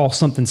I saw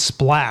something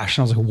splash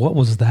and I was like, what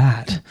was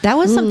that? That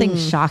was something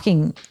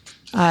shocking.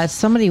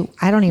 Somebody,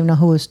 I don't even know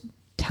who was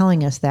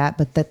telling us that,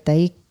 but that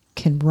they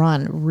can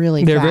run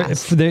really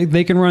fast.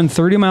 They can run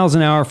 30 miles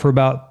an hour for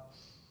about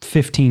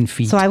 15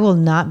 feet. So I will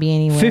not be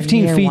anywhere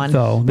 15 near feet one.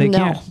 though. They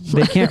No.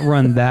 can't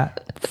run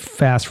that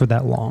fast for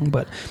that long.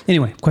 But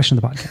anyway, question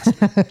of the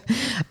podcast.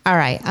 All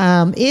right.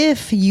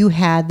 If you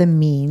had the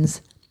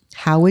means,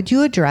 how would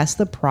you address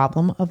the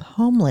problem of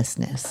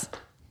homelessness?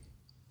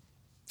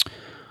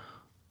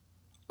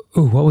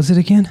 Ooh, what was it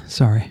again?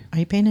 Sorry. Are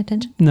you paying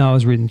attention? No, I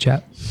was reading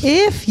chat.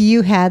 If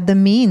you had the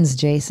means,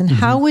 Jason,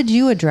 how would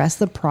you address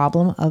the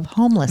problem of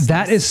homelessness?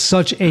 That is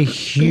such a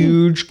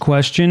huge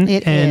question.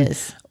 It and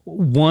is.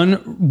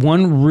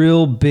 One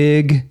real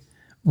big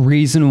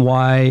reason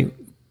why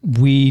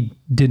we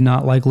did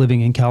not like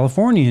living in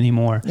California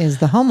anymore Is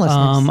the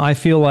homelessness. I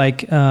feel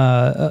like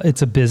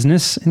it's a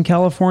business in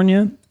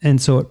California, and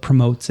so it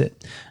promotes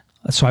it.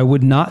 So I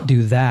would not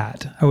do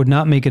that. I would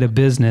not make it a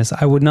business.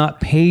 I would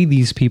not pay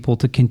these people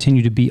to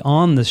continue to be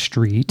on the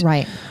street.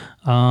 Right.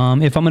 If I'm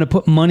going to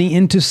put money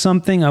into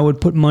something, I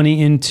would put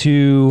money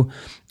into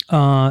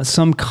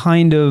some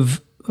kind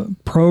of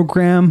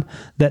program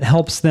that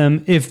helps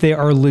them if they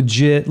are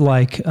legit,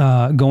 like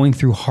going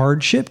through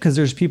hardship, because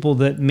there's people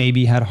that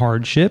maybe had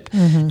hardship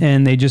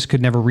and they just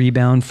could never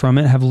rebound from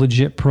it. Have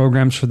legit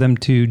programs for them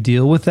to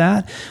deal with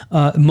that.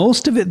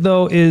 Most of it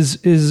though is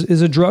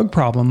a drug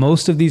problem.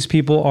 Most of these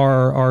people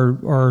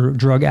are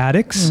drug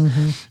addicts.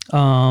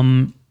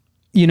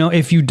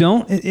 if you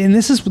don't, and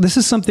this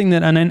is something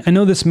that, and I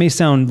know this may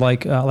sound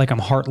like I'm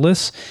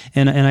heartless,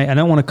 and I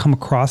don't want to come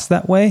across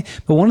that way,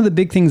 but one of the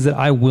big things that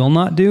I will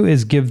not do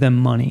is give them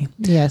money.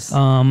 Yes.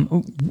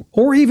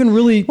 Or even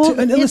really,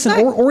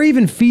 or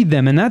even feed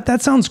them. And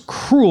that sounds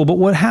cruel, but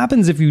what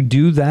happens if you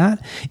do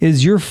that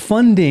is you're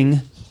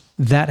funding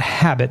that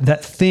habit,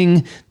 that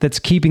thing that's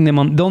keeping them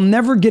on. They'll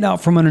never get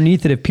out from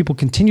underneath it if people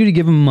continue to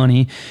give them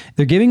money.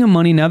 They're giving them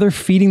money. Now they're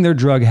feeding their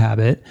drug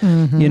habit.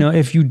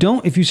 If you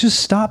just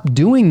stop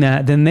doing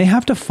that, then they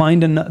have to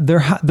find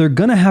they're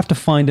going to have to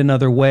find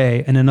another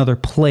way and another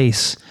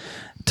place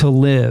to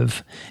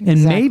live.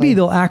 And maybe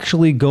they'll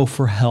actually go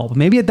for help.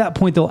 Maybe at that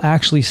point they'll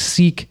actually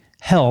seek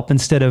help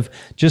instead of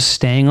just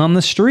staying on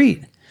the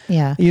street.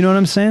 Yeah. You know what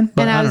I'm saying?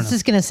 But and I was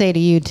just going to say to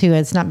you too,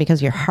 it's not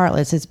because you're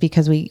heartless. It's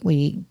because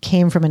we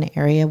came from an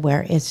area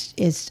where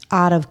it's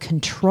out of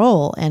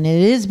control. And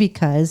it is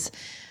because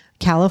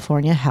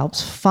California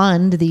helps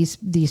fund these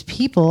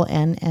people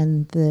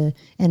and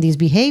these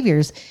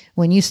behaviors.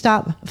 When you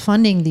stop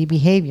funding the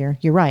behavior,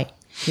 you're right.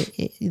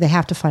 They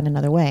have to find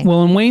another way.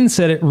 Well, and Wayne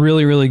said it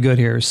really, really good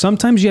here.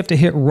 Sometimes you have to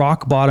hit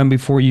rock bottom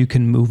before you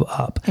can move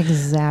up.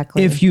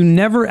 Exactly. If you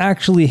never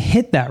actually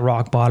hit that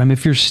rock bottom,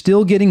 if you're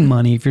still getting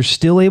money, if you're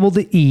still able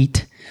to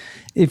eat,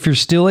 if you're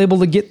still able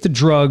to get the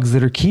drugs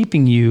that are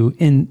keeping you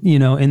in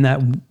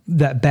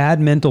that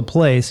bad mental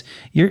place,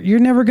 you're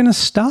never going to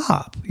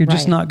stop. You're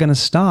just not going to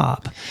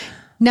stop.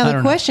 Now the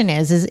question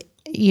is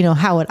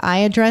how would I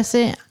address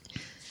it?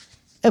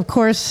 Of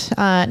course,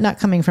 not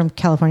coming from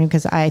California,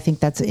 because I think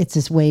it's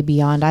just way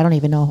beyond. I don't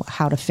even know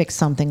how to fix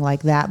something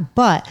like that.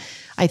 But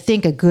I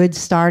think a good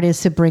start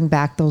is to bring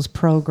back those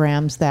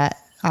programs that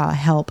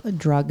help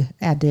drug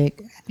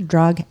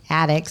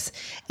addicts.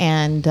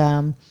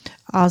 And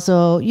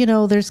also,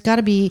 there's got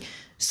to be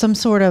some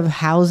sort of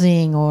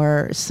housing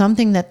or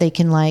something that they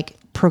can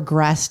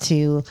progress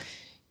to,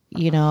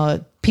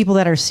 people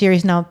that are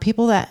serious. Now,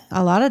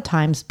 a lot of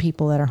times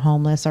people that are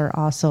homeless are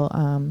also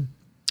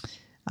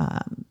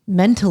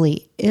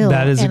mentally ill.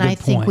 That is a good I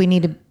think point. we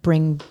need to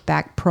bring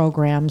back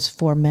programs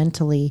for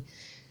mentally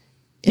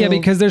ill. Yeah,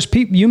 because there's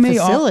people you may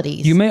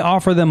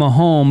offer them a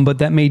home, but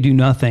that may do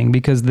nothing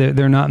because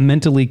they're not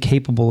mentally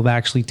capable of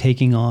actually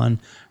taking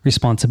on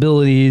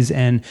responsibilities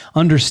and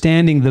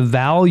understanding the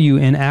value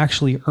in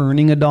actually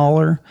earning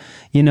 $1.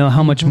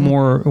 How much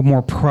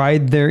more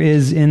pride there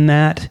is in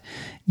that.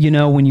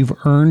 When you've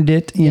earned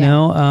it,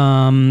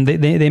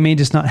 they may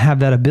just not have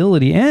that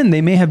ability, and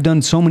they may have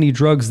done so many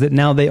drugs that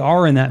now they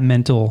are in that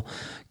mental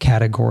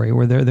category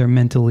where they're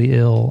mentally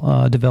ill,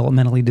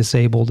 developmentally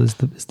disabled is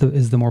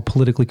the more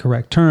politically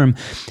correct term.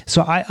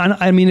 So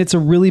I mean, it's a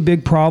really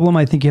big problem.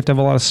 I think you have to have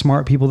a lot of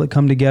smart people that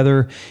come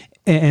together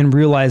and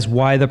realize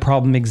why the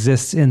problem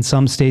exists in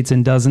some states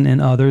and doesn't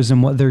in others,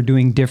 and what they're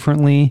doing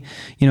differently.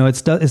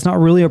 It's not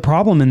really a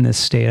problem in this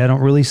state. I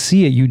don't really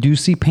see it. You do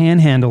see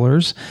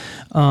panhandlers,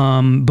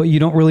 but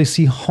you don't really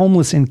see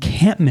homeless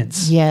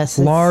encampments. Yes,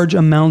 large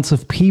amounts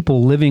of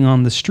people living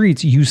on the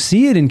streets. You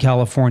see it in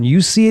California.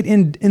 You see it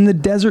in the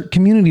desert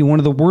community, one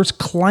of the worst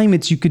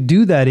climates you could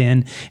do that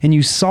in, and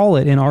you saw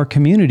it in our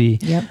community.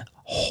 Yep.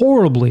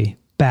 Horribly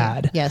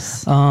bad.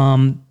 Yes.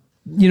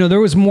 There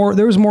was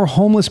more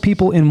homeless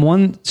people in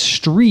one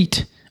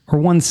street or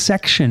one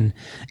section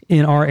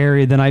in our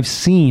area than I've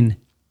seen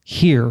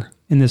here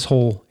in this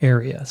whole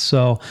area.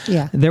 So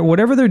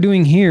whatever they're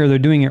doing here, they're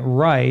doing it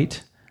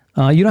right.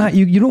 You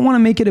don't want to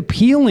make it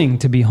appealing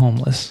to be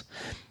homeless,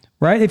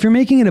 right? If you're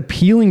making it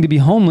appealing to be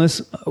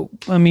homeless,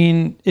 I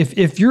mean,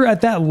 if you're at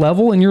that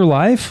level in your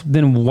life,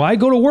 then why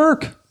go to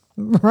work?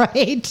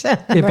 Right.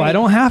 If I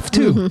don't have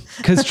to,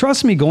 because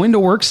trust me, going to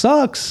work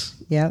sucks.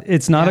 Yeah,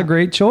 it's not a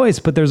great choice,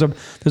 but there's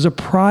a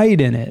pride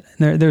in it.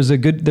 There's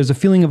a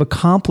feeling of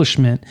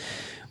accomplishment,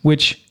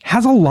 which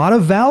has a lot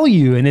of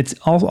value, and it's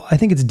also, I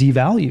think it's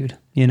devalued,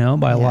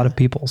 by a lot of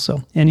people.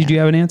 So, Andy, do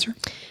you have an answer?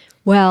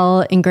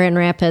 Well, in Grand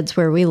Rapids,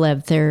 where we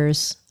live,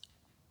 there's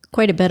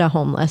quite a bit of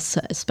homeless,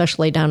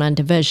 especially down on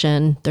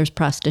Division. There's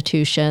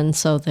prostitution,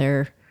 so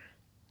they're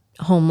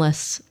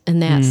homeless in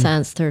that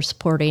sense. They're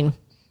supporting.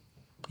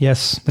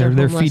 Yes,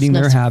 they're feeding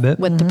their habit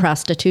with the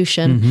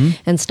prostitution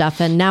and stuff.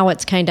 And now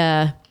it's kind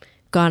of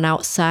gone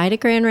outside of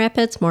Grand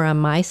Rapids, more on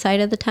my side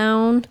of the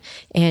town.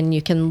 And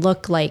you can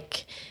look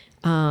off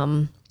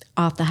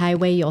the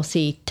highway, you'll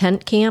see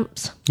tent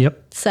camps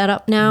set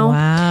up now.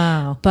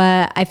 Wow.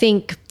 But I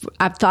think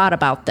I've thought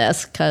about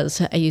this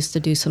because I used to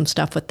do some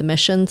stuff with the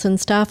missions and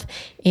stuff.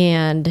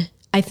 And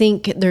I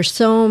think there's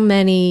so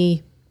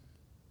many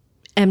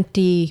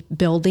empty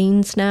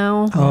buildings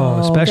now.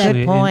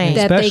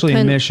 Especially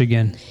in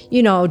Michigan.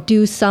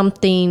 Do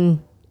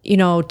something,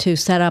 to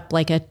set up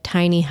like a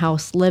tiny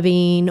house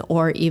living,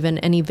 or even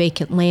any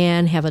vacant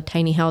land, have a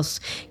tiny house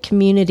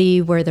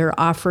community where they're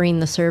offering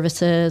the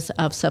services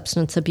of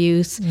substance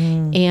abuse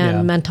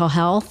and mental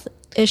health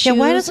issues. Yeah,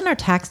 why doesn't our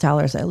tax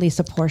dollars, at least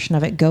a portion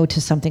of it, go to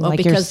something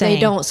like you're saying? Because they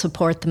don't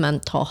support the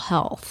mental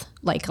health.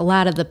 Like a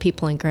lot of the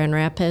people in Grand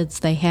Rapids,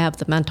 they have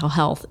the mental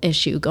health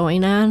issue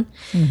going on,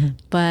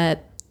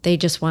 but they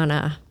just want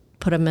to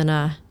put them in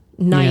a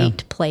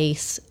night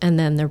place, and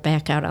then they're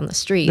back out on the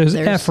street. There's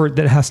effort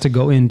that has to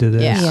go into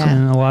this. Yeah.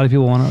 And a lot of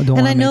people don't want to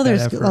And I know make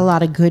there's that effort. a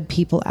lot of good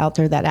people out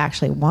there that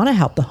actually want to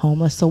help the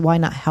homeless. So why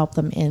not help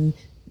them in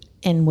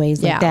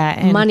ways like that?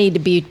 And money to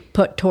be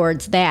put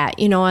towards that,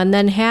 and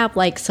then have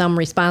like some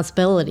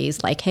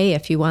responsibilities, like, hey,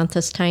 if you want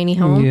this tiny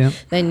home, Yeah.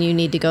 then you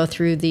need to go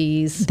through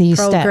these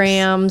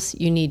programs.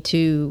 You need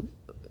to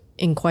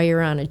inquire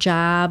on a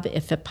job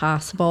if it's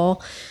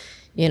possible.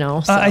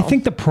 So. I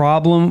think the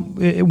problem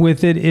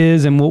with it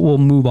is, and we'll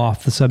move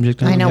off the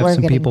subject. I know we have we're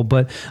some getting- people,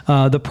 but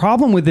the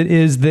problem with it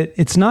is that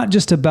it's not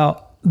just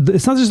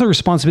the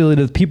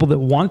responsibility of the people that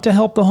want to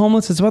help the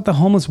homeless. It's about the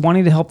homeless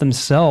wanting to help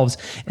themselves.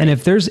 And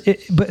if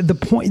but the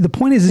point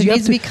is There you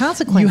needs have to be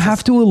consequences. You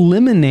have to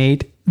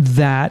eliminate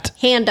that.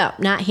 Hand up,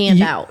 not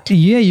hand out.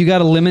 Yeah, you got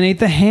to eliminate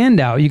the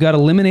handout. You got to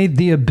eliminate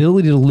the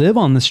ability to live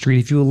on the street.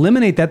 If you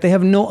eliminate that, they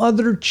have no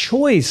other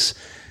choice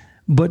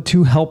but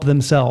to help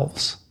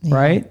themselves,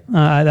 right?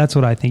 That's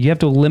what I think. You have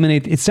to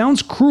eliminate. It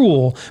sounds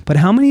cruel, but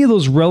how many of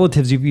those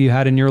relatives you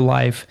had in your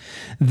life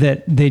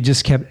that they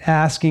just kept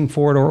asking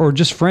for it, or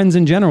just friends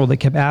in general that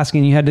kept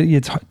asking? You had to.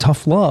 It's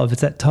tough love.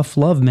 It's that tough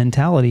love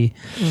mentality.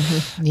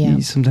 Mm-hmm. Yeah.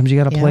 Sometimes you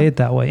got to play it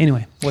that way.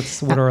 Anyway,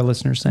 what are our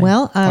listeners saying?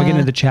 Well, I'll get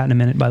into the chat in a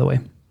minute. By the way,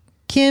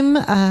 Kim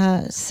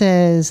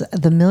says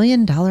the $1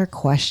 million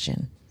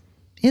question.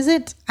 Is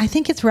it? I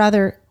think it's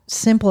rather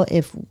simple.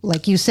 If,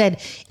 like you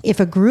said, if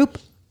a group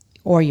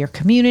or your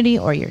community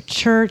or your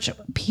church,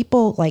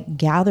 people like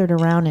gathered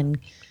around and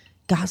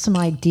got some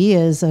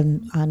ideas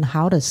on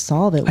how to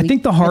solve it. I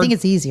think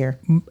it's easier.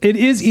 It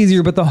is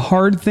easier, but the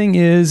hard thing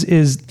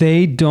is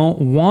they don't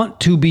want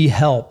to be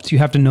helped. You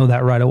have to know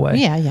that right away.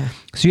 Yeah.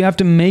 So you have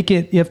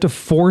to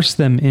force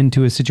them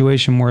into a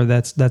situation where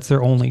that's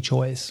their only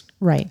choice.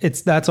 Right.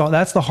 That's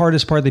the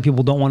hardest part that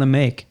people don't want to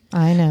make.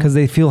 I know. Because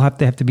they feel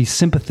they have to be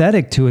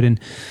sympathetic to it, and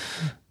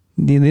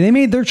they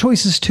made their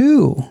choices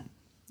too.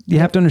 You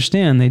have to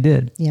understand they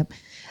did. Yep.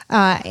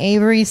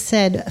 Avery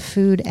said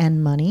food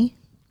and money.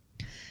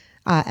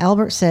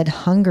 Albert said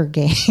Hunger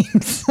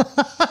Games.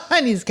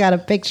 And he's got a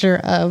picture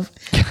of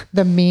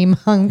the meme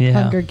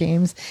Hunger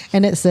Games.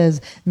 And it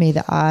says, may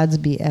the odds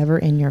be ever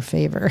in your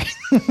favor.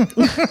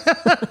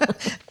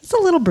 It's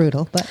a little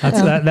brutal, but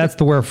That's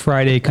the where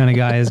Friday kind of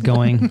guy is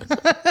going.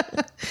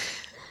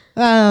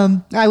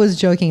 I was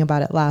joking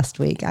about it last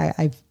week.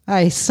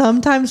 I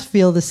sometimes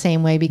feel the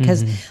same way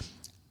because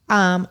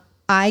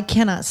I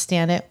cannot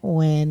stand it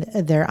when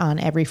they're on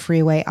every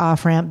freeway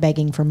off ramp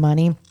begging for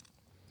money.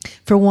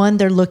 For one,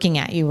 they're looking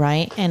at you,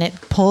 right? And it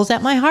pulls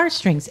at my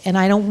heartstrings, and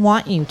I don't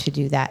want you to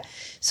do that.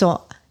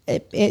 So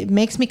it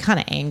makes me kind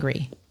of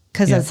angry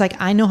because it's like,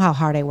 I know how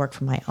hard I work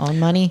for my own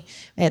money,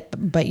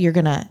 but you're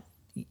going to,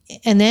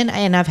 and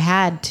I've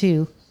had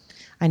to,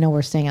 I know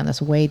we're staying on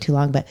this way too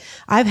long, but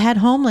I've had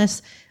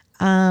homeless,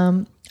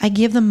 I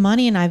give them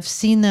money and I've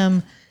seen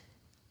them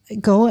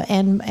go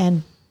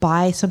and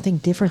buy something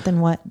different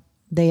than what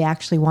they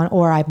actually want,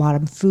 or I bought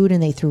them food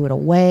and they threw it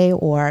away,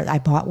 or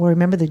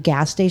remember the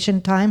gas station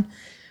time?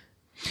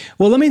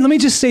 Well, let me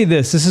just say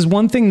this. This is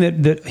one thing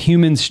that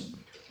humans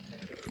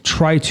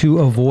try to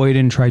avoid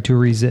and try to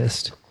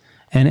resist.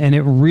 And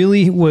it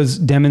really was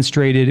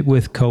demonstrated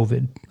with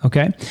COVID.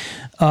 Okay.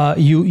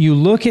 You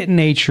look at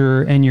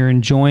nature and you're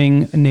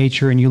enjoying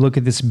nature, and you look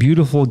at this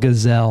beautiful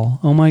gazelle.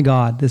 Oh my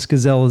God, this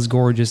gazelle is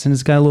gorgeous. And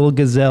it's got a little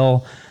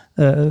gazelle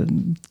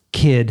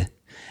kid.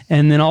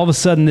 And then all of a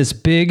sudden this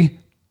big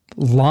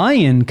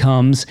lion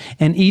comes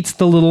and eats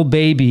the little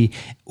baby.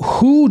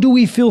 Who do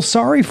we feel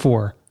sorry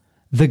for?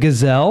 The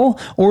gazelle?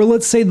 Or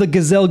let's say the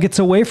gazelle gets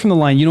away from the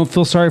lion. You don't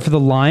feel sorry for the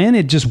lion.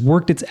 It just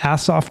worked its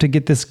ass off to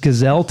get this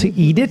gazelle to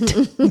eat it.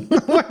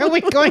 Where are we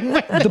going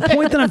with The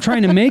point that I'm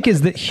trying to make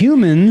is that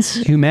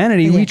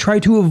humanity, we try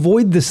to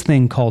avoid this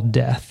thing called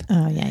death.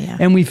 Oh, yeah.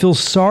 And we feel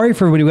sorry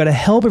for everybody. We got to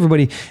help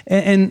everybody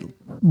and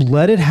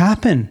let it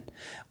happen.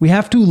 We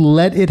have to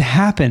let it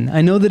happen.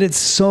 I know that it's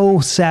so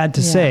sad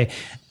to say.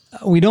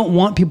 We don't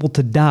want people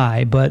to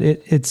die, but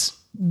it's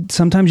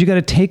sometimes you got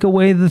to take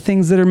away the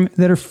things that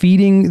are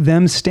feeding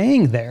them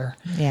staying there.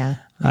 Yeah.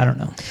 I don't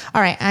know.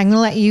 All right. I'm going to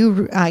let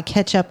you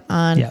catch up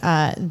on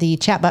the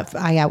chat, but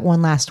I got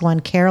one last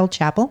one. Carol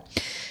Chappell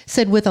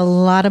said, with a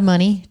lot of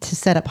money to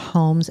set up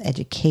homes,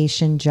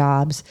 education,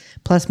 jobs,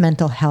 plus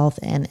mental health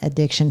and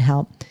addiction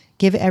help,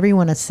 give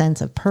everyone a sense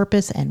of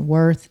purpose and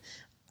worth,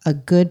 a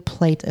good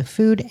plate of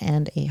food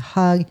and a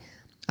hug.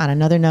 On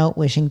another note,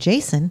 wishing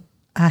Jason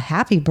a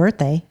happy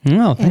birthday in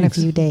a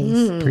few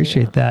days.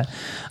 Appreciate that.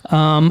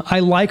 I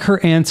like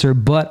her answer,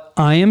 but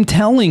I am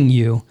telling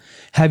you,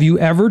 have you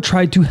ever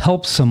tried to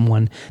help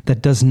someone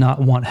that does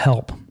not want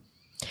help?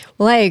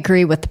 Well, I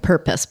agree with the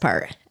purpose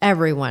part.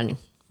 Everyone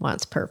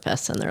wants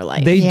purpose in their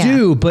life. They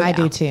do, but I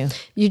do too.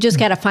 You just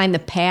got to find the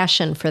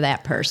passion for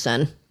that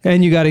person.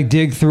 And you got to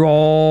dig through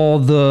all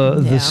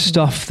the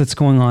stuff that's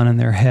going on in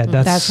their head.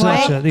 That's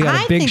why such you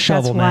got a big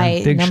shovel,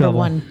 man. Big number shovel.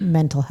 one,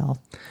 mental health.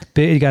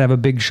 You got to have a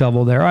big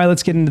shovel there. All right,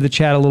 let's get into the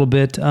chat a little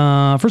bit.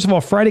 First of all,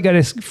 Friday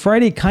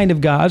kind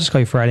of guy. I'll just call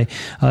you Friday.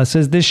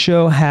 Says this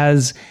show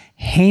has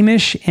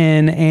Hamish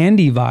and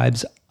Andy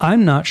vibes.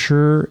 I'm not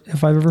sure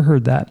if I've ever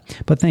heard that,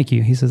 but thank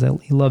you. He says that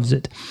he loves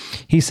it.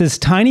 He says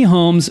tiny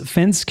homes,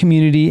 fenced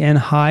community, and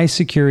high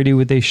security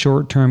with a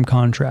short-term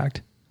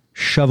contract.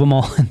 Shove them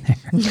all in there.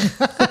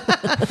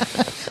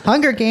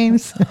 Hunger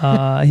Games.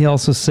 He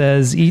also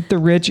says, eat the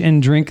rich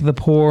and drink the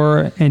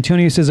poor.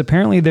 Antonio says,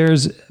 apparently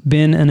there's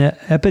been an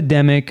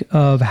epidemic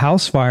of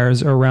house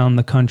fires around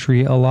the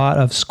country, a lot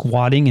of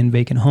squatting in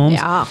vacant homes.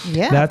 Yeah,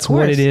 That's of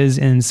what course. it is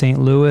in St.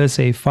 Louis.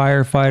 A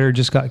firefighter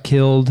just got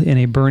killed in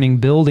a burning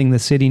building. The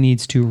city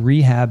needs to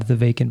rehab the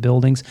vacant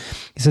buildings.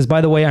 He says,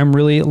 by the way, I'm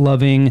really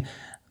loving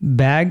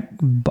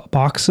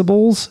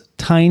Boxables,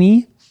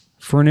 tiny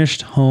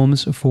furnished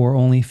homes for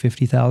only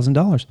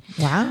 $50,000.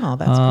 Wow,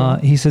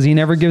 that's cool. He says he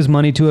never gives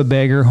money to a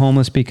beggar,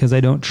 homeless, because I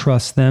don't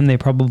trust them. They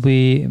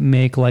probably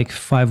make like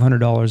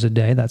 $500 a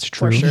day. That's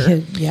true.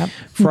 Yep.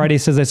 Friday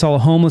says I saw a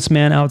homeless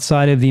man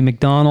outside of the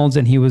McDonald's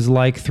and he was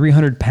like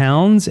 300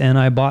 pounds and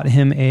I bought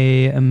him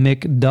a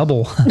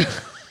McDouble.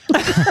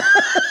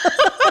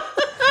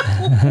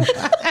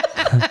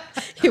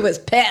 He was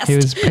pissed. He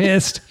was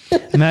pissed.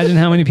 Imagine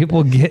how many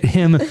people get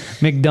him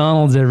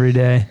McDonald's every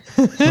day.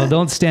 Well,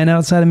 don't stand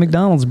outside of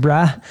McDonald's,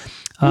 brah.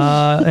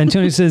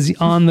 Antonio says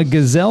on the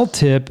Gazelle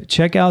tip,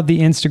 check out the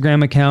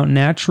Instagram account.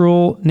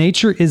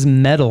 Nature is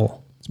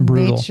metal. It's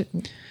brutal.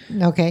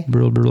 Okay.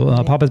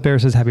 Brutal. Papa's Bear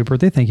says happy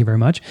birthday. Thank you very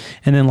much.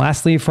 And then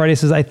lastly, Friday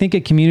says I think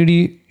a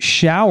community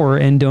shower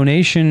and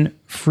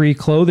donation-free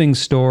clothing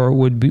store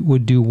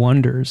would do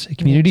wonders. A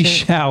community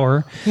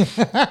shower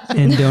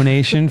and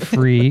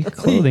donation-free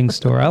clothing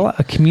store.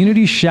 A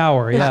community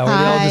shower. Yeah, where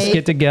they all just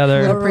get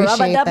together.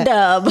 Appreciate that.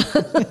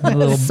 Rub-a-dub-dub.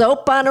 Little-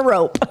 Soap on a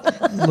rope.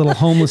 Little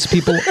homeless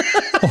people.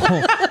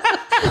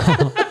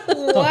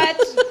 What?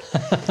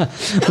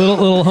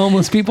 little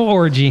homeless people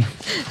orgy.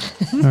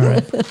 All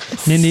right.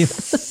 Nindy,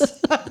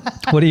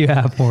 what do you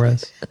have for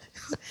us?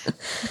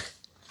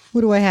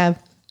 What do I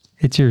have?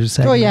 It's your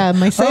segment. Oh, yeah,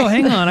 my Oh, segment.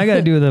 hang on. I got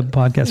to do the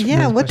podcast.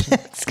 Yeah, for what this the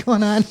heck's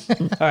going on?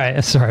 All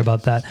right. Sorry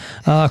about that.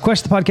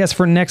 Question of the podcast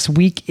for next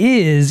week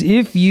is,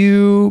 if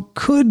you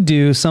could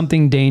do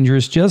something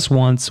dangerous just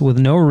once with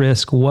no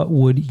risk, what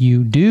would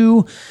you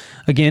do?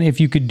 Again, if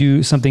you could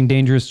do something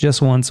dangerous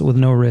just once with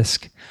no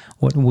risk,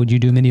 what would you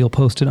do? Mindy will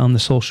post it on the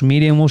social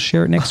media and we'll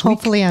share it next week.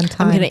 Hopefully on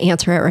time. I'm going to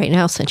answer it right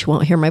now since you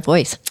won't hear my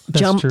voice. That's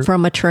Jump true.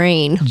 from a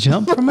train.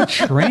 Jump from a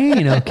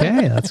train.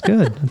 Okay. That's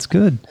good. That's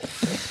good.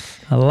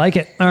 I like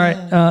it. All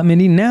right.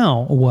 Mindy,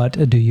 now what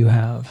do you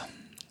have?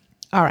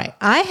 All right.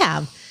 I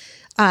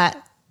have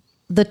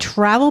the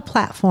travel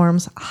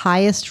platform's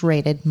highest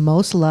rated,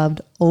 most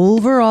loved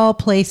overall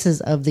places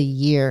of the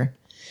year.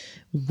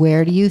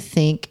 Where do you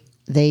think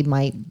they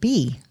might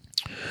be?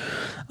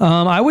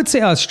 I would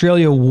say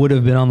Australia would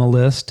have been on the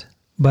list,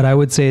 but I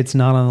would say it's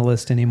not on the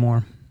list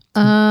anymore.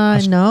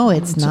 No,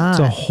 it's not. It's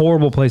a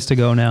horrible place to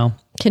go now.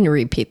 Can you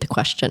repeat the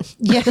question?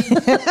 Yeah.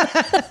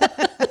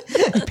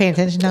 Pay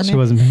attention down She there.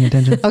 wasn't paying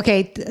attention.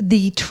 Okay,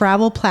 the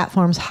travel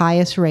platform's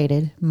highest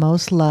rated,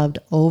 most loved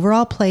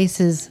overall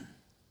places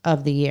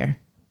of the year.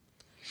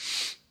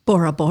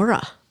 Bora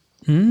Bora.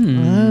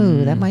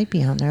 Oh, that might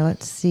be on there.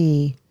 Let's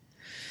see.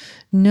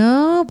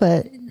 No,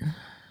 but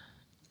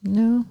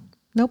no,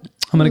 nope.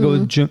 I'm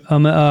going to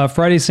go with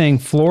Friday's saying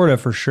Florida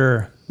for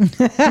sure.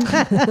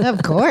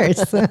 Of course.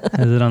 Is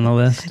it on the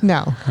list?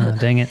 No.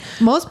 Dang it.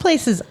 Most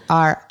places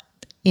are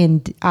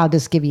in, I'll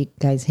just give you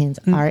guys hints,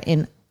 are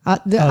in,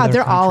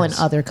 they're all in countries.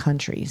 other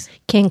countries.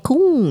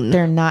 Cancun.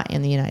 They're not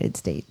in the United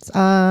States.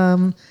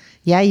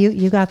 Yeah,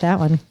 you got that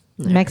one.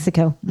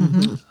 Mexico.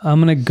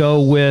 I'm going to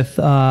go with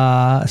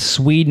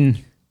Sweden.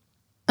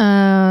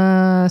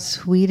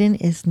 Sweden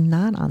is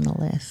not on the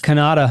list.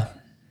 Canada.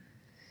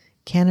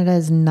 Canada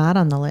is not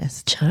on the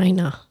list.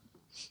 China.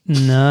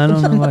 No, I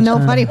don't know about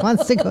Nobody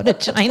wants to go to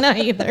China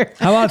either.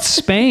 How about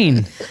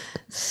Spain?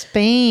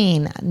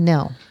 Spain,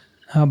 no.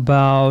 How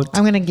about,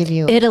 I'm going to give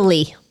you.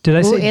 Italy. did I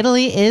Ooh, say,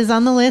 Italy is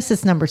on the list.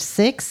 It's number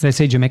 6. did I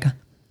say Jamaica?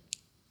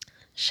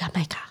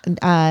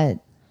 Jamaica.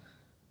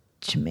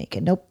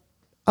 Jamaica. Nope.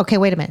 Okay,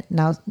 wait a minute.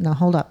 Now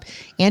hold up.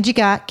 Angie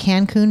got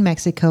Cancun,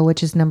 Mexico,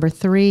 which is number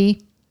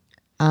 3.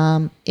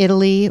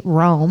 Italy,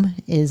 Rome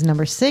is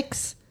number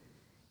 6.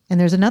 And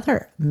there's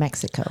another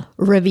Mexico.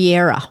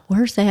 Riviera.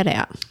 Where's that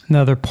at?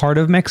 Another part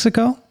of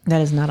Mexico?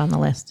 That is not on the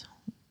list.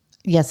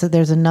 Yes,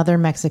 there's another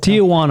Mexico.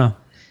 Tijuana.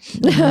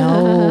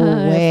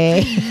 No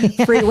way.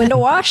 Free window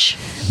wash?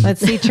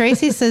 Let's see.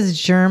 Tracy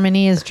says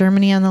Germany. Is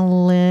Germany on the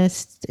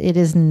list? It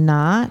is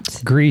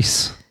not.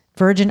 Greece.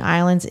 Virgin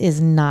Islands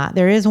is not.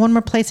 There is one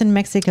more place in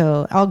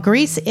Mexico. Oh,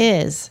 Greece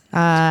is.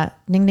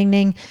 Ding, ding,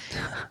 ding.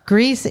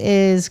 Greece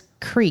is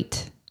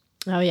Crete.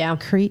 Oh, yeah.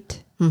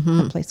 Crete.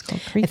 A place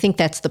called I Crete. think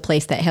that's the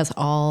place that has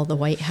all the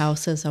white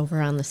houses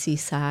over on the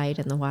seaside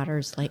and the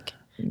water's like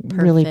perfect.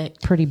 Really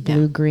pretty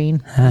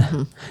blue-green.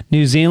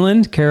 New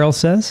Zealand, Carol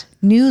says.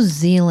 New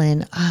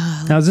Zealand.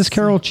 Now, is this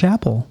Carol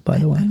Chapel, by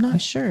the way? I'm not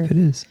sure. It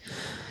is.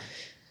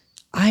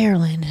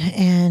 Ireland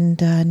and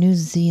New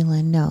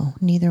Zealand. No,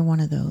 neither one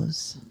of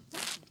those.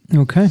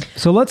 Okay.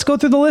 So let's go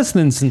through the list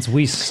then, since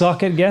we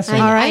suck at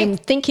guessing. All right. I'm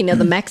thinking of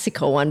the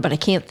Mexico one, but I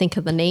can't think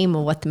of the name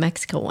of what the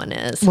Mexico one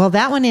is. Well,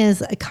 that one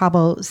is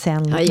Cabo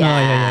San Lucas.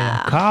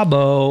 yeah.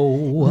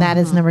 Cabo. That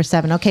is number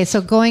 7. Okay,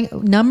 so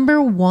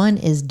number 1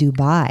 is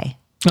Dubai.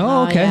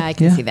 Oh, okay. Yeah, I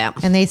can see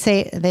that. And they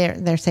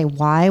say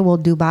why? Well,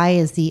 Dubai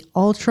is the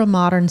ultra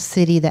modern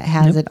city that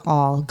has it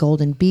all: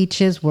 golden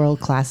beaches,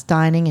 world class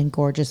dining, and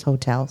gorgeous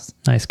hotels.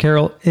 Nice.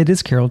 Carol, it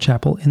is Carol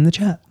Chappell in the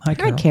chat. Hi,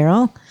 Carol. Hi,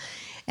 Carol.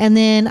 And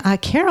then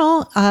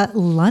Carol,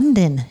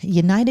 London,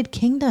 United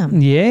Kingdom.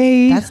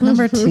 Yay. That's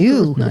number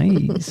 2.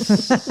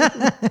 Nice.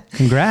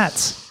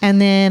 Congrats. And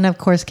then, of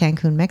course,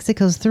 Cancun,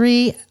 Mexico's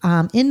 3.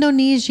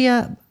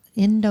 Indonesia,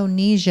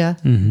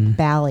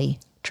 Bali.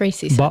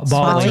 Tracy said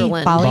Bali.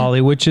 Switzerland. Bali,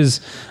 which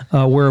is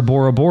where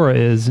Bora Bora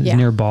is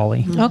near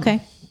Bali.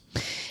 Okay.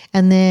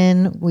 And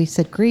then we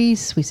said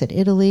Greece, we said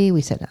Italy,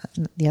 we said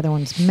the other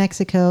one's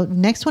Mexico.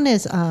 Next one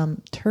is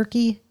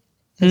Turkey,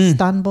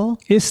 Istanbul.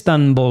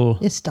 Istanbul.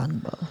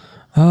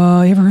 You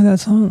ever heard that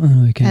song?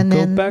 I can't And go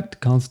then- back to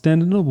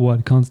Constantinople. Why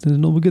did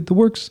Constantinople get the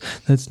works?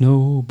 That's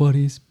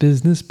nobody's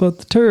business but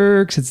the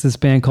Turks. It's this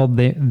band called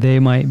They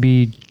Might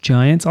Be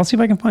Giants. I'll see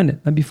if I can find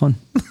it. That'd be fun.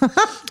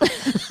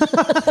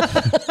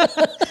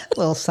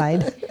 Little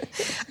side.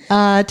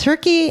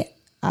 Turkey.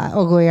 We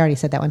already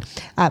said that one.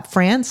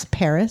 France,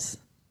 Paris,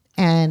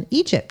 and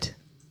Egypt.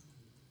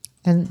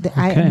 And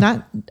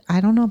I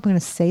don't know if I'm going to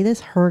say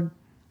this.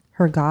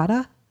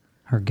 Hurghada.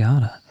 Her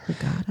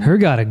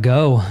gotta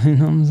go. You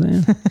know what I'm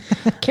saying?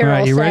 Carol All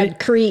right, you said ready?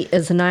 Crete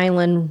is an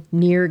island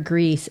near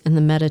Greece in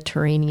the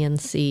Mediterranean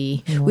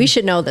Sea. We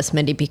should know this,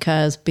 Mindy,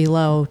 because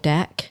below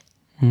deck,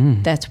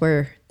 that's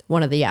where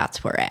one of the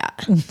yachts were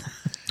at.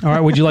 All right.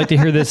 Would you like to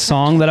hear this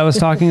song that I was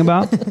talking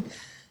about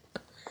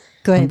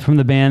Go ahead. from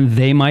the band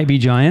They Might Be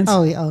Giants?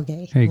 Oh,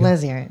 okay. There you go.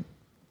 Let's hear it.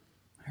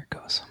 There it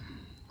goes.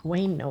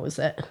 Wayne knows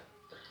it.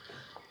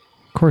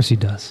 Of course he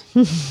does.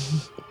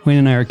 Wayne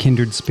and I are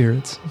kindred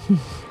spirits.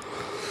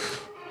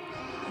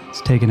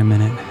 It's taking a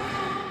minute.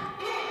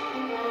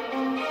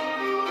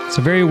 It's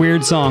a very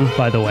weird song,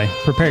 by the way.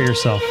 Prepare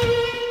yourself.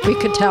 We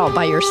could tell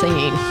by your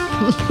singing.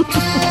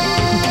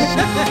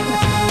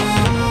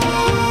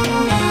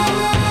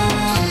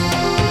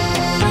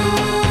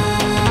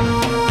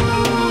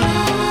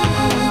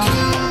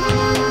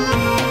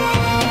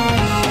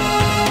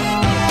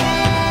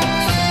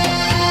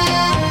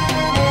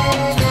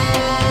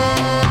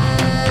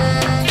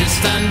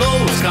 Istanbul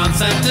was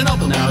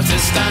Constantinople, now it's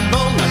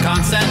Istanbul, not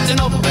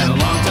Constantinople. Been a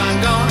long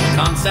time gone,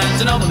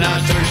 Constantinople, now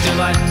it's Turkish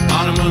delight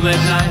on a moonlit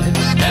night.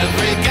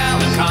 Every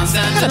gal in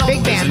Constantinople Big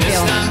is band in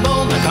feel.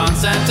 Istanbul, not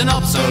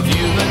Constantinople. So if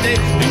you've a date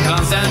in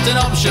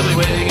Constantinople, she'll be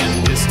waiting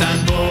in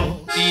Istanbul.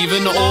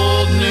 Even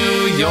old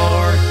New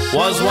York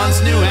was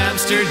once New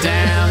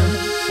Amsterdam.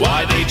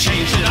 Why they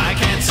changed it, I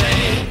can't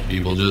say.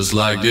 People just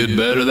liked it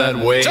better that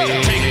way. So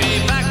take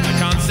me back to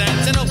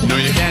Constantinople. No,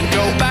 you can't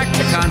go back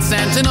to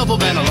Constantinople.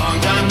 Been a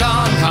long time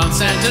gone.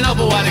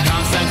 Constantinople. Why did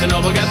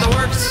Constantinople get the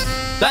works?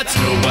 That's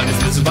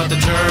nobody's business but the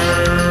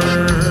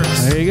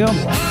Turks. There you go.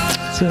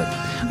 That's it.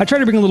 I try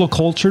to bring a little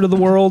culture to the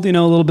world, a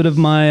little bit of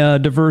my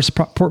diverse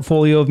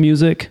portfolio of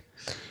music.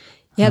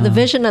 Yeah, the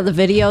vision of the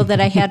video that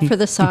I had for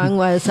the song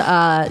was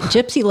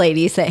gypsy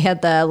ladies that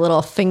had the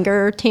little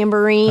finger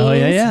tambourines. Oh,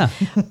 yeah.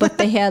 But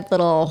they had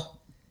little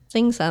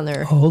things on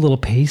their Oh, little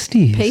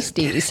pasties.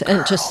 pasties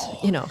and just,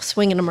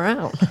 swinging them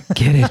around.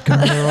 Get it,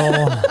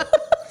 girl.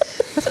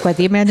 That's quite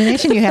the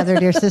imagination you have there,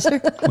 dear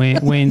sister.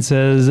 Wayne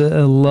says,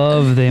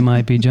 love, they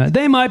might be giants.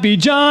 They might be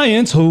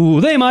giants.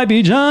 Oh, they might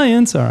be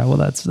giants. All right, well,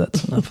 that's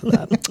enough of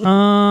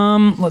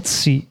that. Let's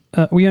see.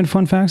 We on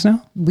fun facts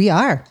now? We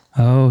are.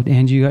 Oh,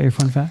 Angie, you got your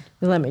fun fact?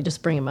 Let me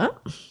just bring them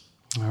up.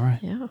 All right.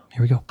 Yeah.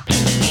 Here we go.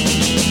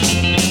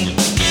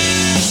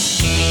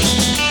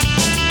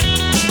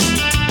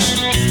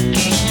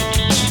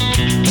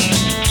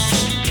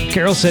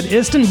 Carol said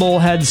Istanbul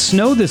had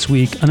snow this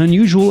week, an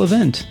unusual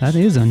event. That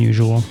is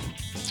unusual.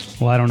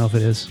 Well, I don't know if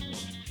it is,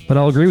 but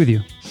I'll agree with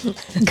you.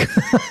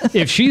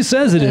 If she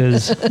says it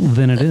is,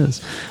 then it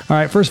is. All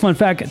right, first fun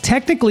fact.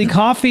 Technically,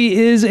 coffee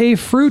is a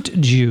fruit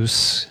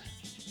juice.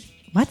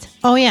 What?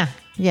 Oh, yeah.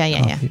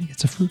 Yeah. Coffee,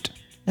 it's a fruit.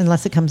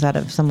 Unless it comes out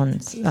of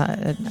someone's...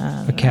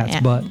 A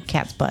cat's butt.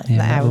 Cat's butt. Yeah,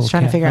 I that was little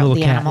trying to cat- figure a out little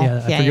the cat, animal.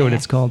 Yeah, I forget what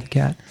it's called, the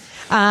cat.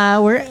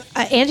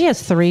 Angie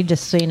has 3,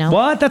 just so you know.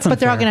 What? That's But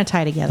they're all unfair. going to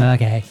tie together.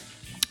 Okay.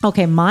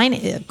 Okay, mine,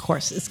 of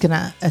course, is going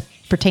to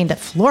pertain to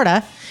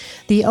Florida.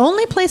 The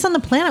only place on the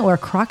planet where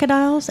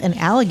crocodiles and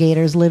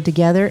alligators live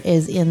together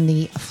is in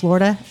the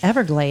Florida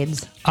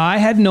Everglades. I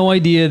had no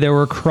idea there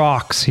were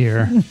Crocs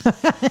here.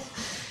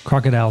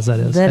 Crocodiles, that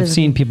is. I've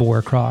seen people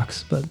wear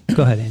Crocs, but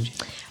go ahead, Angie.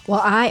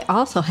 Well, I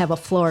also have a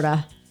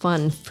Florida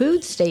fun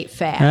food state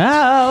fact.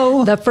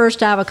 Oh. The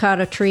first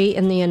avocado tree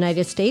in the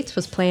United States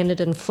was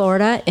planted in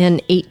Florida in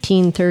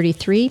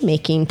 1833,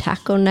 making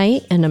taco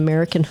night in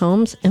American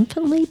homes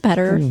infinitely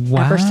better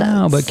ever since.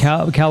 Wow, but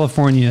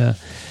California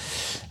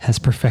has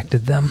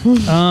perfected them.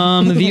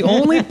 The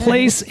only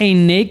place a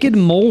naked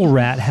mole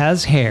rat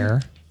has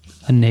hair,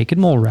 a naked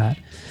mole rat,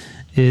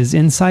 is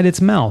inside its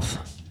mouth.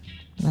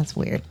 That's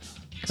weird.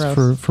 It's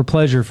Gross. for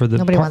pleasure for the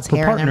Nobody wants for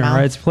hair in their partner, mouth.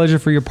 right? It's pleasure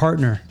for your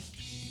partner.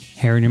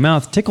 Hair in your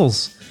mouth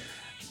tickles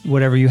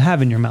whatever you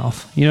have in your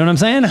mouth. You know what I'm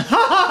saying?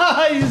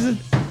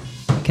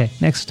 Okay,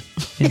 next.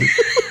 Indy.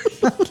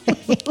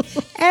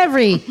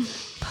 Every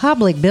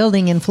public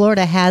building in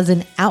Florida has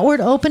an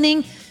outward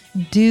opening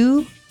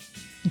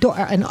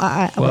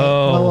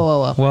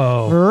whoa.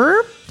 Whoa.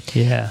 Verb?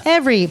 Yeah.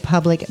 Every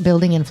public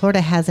building in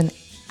Florida has an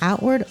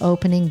outward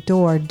opening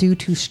door due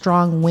to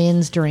strong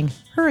winds during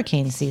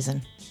hurricane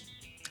season.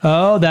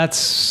 Oh,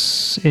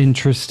 that's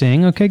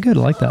interesting. Okay, good.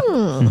 I like that.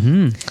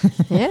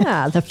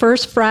 Yeah, the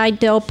first fried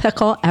dill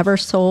pickle ever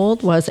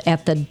sold was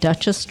at the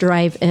Duchess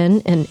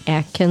Drive-In in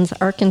Atkins,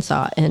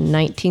 Arkansas in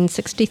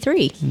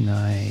 1963.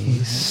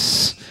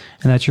 Nice.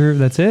 And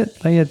that's it?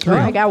 I had 3. Oh,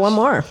 I got one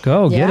more.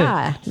 Go, get it.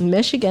 Yeah,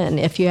 Michigan.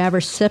 If you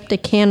ever sipped a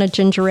can of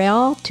ginger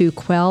ale to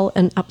quell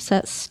an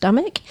upset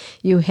stomach,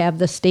 you have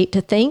the state to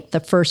thank. The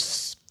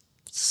first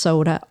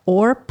soda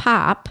or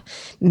pop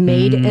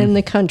made in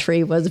the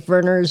country was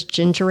Verner's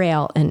Ginger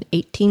Ale in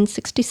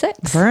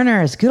 1866.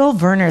 Verner's, good old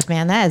Verner's,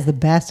 man. That is the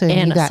best.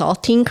 And a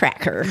saltine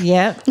cracker.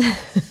 Yep.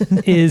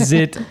 Is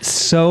it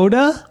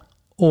soda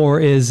or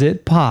is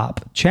it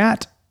pop?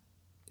 Chat,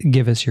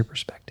 give us your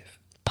perspective.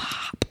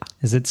 Pop.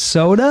 Is it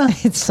soda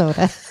It's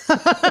soda.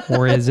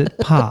 or is it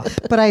pop?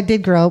 But I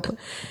did grow up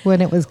when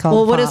it was called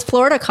Well, what pop. does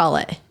Florida call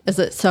it? Is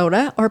it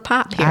soda or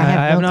pop here? I have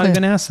I have no not clue.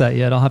 even asked that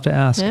yet. I'll have to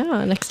ask.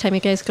 Yeah, next time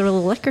you guys go to the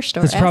liquor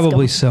store, It's ask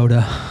probably 'em.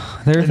 soda.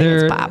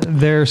 They're pop.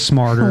 they're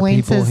smarter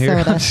Wayne people says here.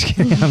 soda. I'm just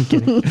kidding. I'm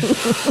kidding.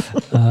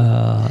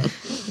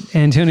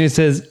 Antonio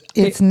says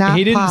It's not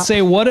He didn't pop.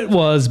 say what it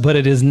was, but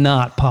it is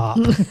not pop.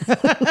 All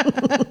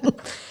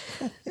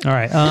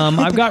right.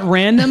 I've got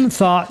random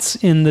thoughts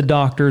in the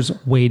doctor's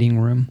waiting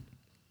room.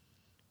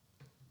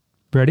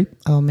 Ready?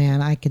 Oh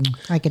man, I can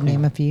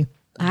name a few.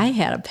 I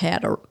had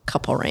a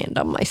couple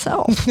random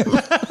myself.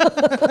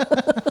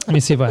 Let me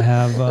see if I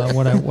have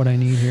what I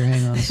need here.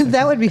 Hang on. A second.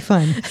 That would be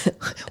fun.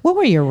 What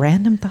were your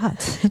random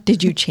thoughts?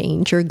 Did you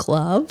change your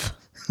glove?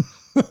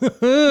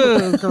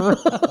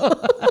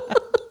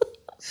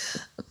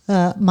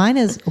 Mine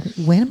is,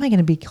 when am I going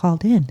to be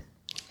called in?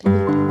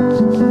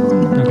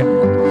 Okay.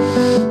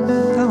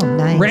 Oh,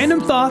 nice. Random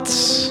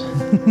thoughts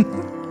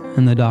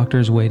in the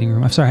doctor's waiting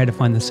room. I'm sorry, I had to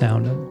find the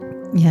sound of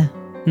it. Yeah.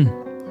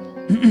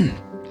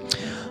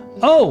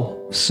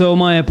 Oh, so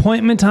my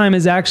appointment time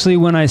is actually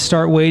when I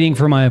start waiting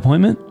for my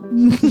appointment?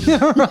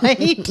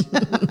 Right?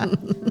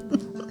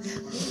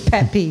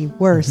 Pet peeve,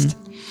 worst.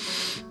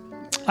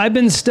 I've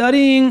been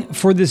studying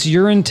for this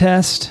urine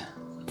test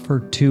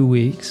for 2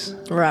 weeks.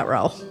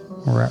 Ruh-roh.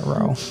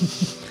 Ruh-roh.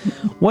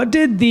 What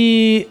did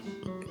the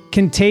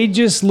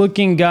contagious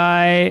looking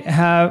guy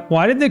have?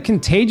 Why did the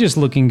contagious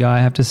looking guy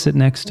have to sit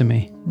next to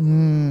me?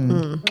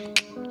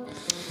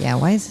 Yeah,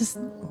 why is this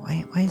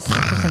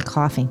person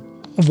coughing?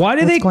 Why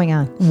do What's they going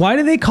on? Why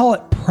do they call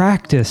it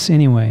practice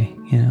anyway?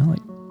 You know, like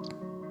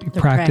you're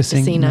They're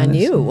practicing on medicine.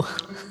 you.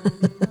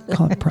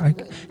 Call it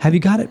Have you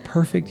got it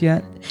perfect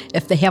yet?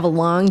 If they have a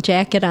long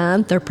jacket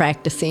on, they're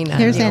practicing on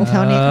Here's you.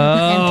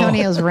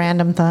 Antonio's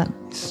random thought.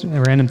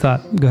 A random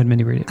thought. Go ahead,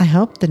 Mindy, read it. I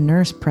hope the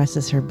nurse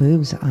presses her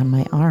boobs on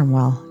my arm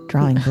while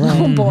drawing blood.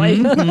 Oh boy.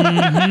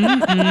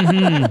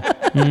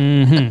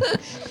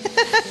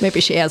 Maybe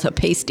she has a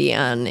pasty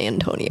on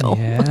Antonio.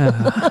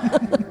 Yeah.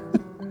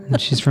 And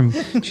she's from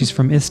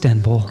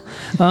Istanbul.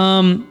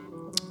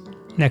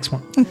 Next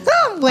one.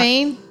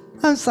 Wayne,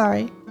 I'm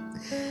sorry.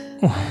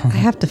 I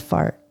have to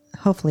fart.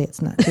 Hopefully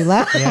it's not too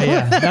loud.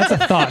 Yeah. That's a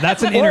thought.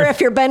 That's an Or inner. if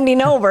you're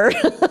bending over.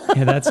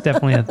 Yeah, that's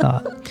definitely a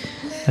thought.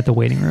 In the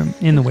waiting room.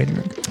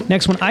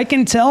 Next one. I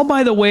can tell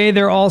by the way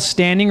they're all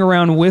standing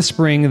around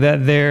whispering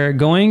that they're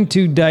going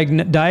to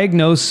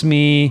diagnose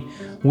me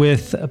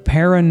with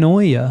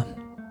paranoia.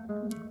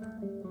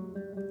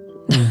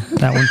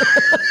 That one.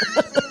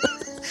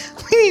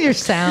 We need your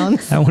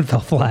sounds. That one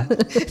fell flat.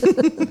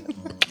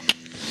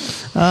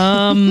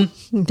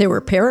 They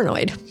were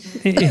paranoid.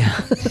 Yeah.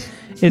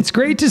 It's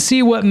great to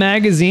see what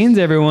magazines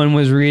everyone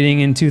was reading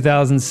in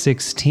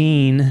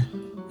 2016.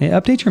 Hey,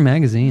 update your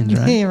magazines,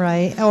 right?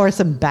 Right. Or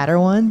some better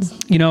ones.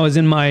 You know, I was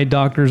in my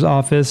doctor's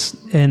office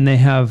and they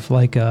have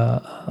like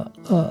this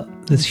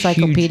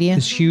Encyclopedia?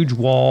 huge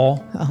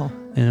wall Oh.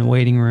 in a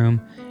waiting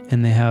room,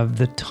 and they have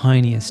the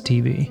tiniest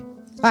TV.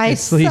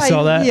 So you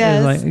saw that?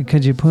 Yes. It was like,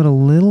 could you put a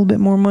little bit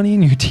more money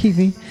in your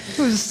TV?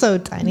 It was so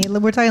tiny.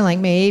 We're talking like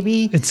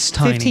maybe It's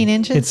tiny. 15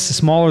 inches. It's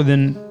smaller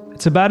than.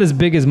 It's about as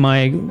big as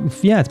my.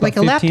 Yeah, it's about Like a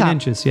 15 laptop.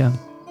 inches. Yeah,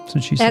 that's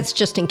what she said. That's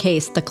just in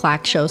case the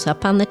clock shows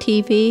up on the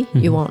TV.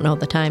 You won't know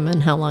the time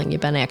and how long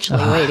you've been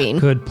actually waiting.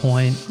 Good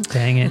point.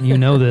 Dang it, you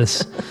know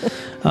this.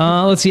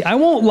 Let's see. I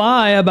won't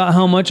lie about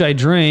how much I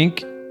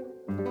drink.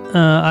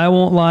 I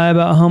won't lie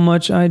about how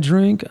much I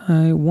drink.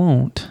 I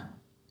won't.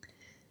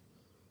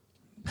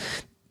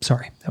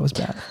 Sorry, that was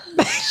bad.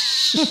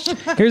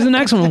 Here's the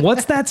next one.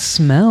 What's that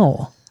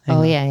smell?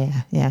 Oh,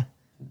 yeah.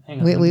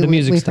 Hang on, the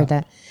music we've stopped.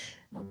 heard that.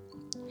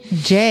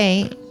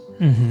 Jay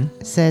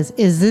says,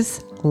 is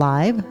this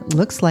live?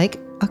 Looks like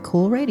a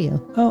cool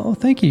radio. Oh,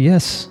 thank you.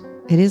 Yes.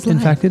 It is live.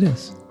 In fact, it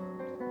is.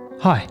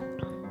 Hi.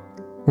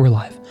 We're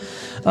live.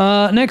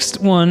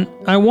 Next one.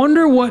 I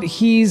wonder what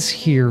he's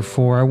here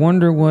for. I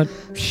wonder what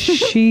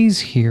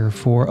she's here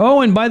for. Oh,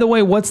 and by the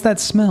way, what's that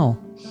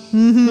smell?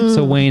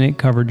 So Wayne, it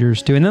covered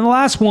yours too. And then the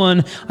last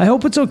one. I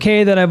hope it's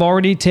okay that I've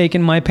already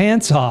taken my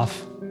pants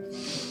off.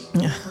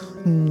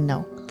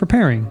 No,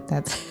 Preparing.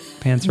 that's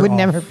Pants are would off.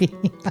 never be.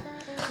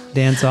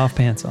 Dance off,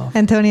 pants off.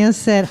 Antonio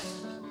said,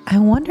 I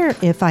wonder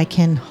if I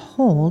can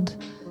hold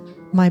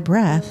my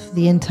breath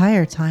the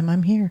entire time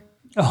I'm here.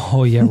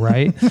 Oh, yeah,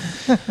 right.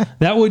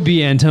 That would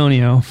be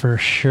Antonio for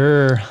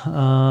sure.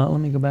 Let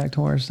me go back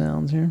to our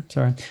sounds here.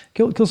 Sorry.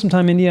 Kill some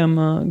time, Indy.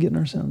 I'm getting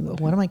our sounds up.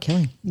 What am I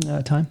killing?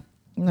 Time.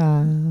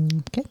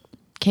 Okay.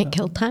 Can't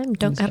kill time.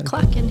 Don't got a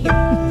clock in here.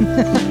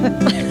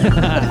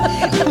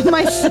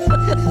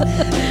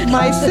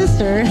 my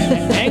sister.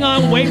 Hang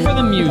on, wait for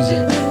the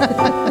music.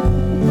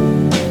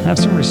 Have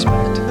some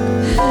respect.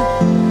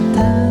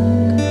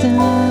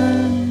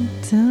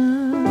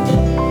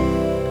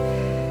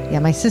 Yeah,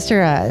 my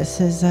sister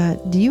says,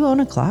 do you own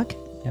a clock?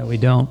 Yeah, we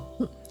don't.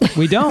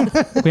 We don't.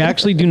 We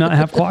actually do not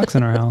have clocks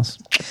in our house.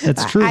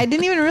 That's true. I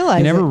didn't even realize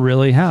I never it.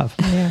 really have.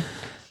 Yeah.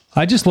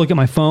 I just look at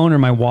my phone or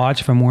my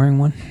watch if I'm wearing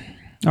one.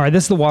 All right,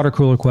 this is the water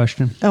cooler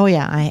question. Oh,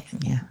 yeah. I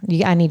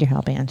need your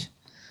help, Ange.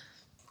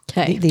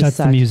 Okay. These That's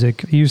suck. the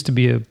music. It used to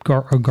be a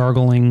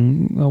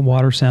gargling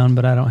water sound,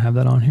 but I don't have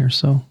that on here.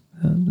 So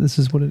this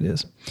is what it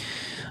is.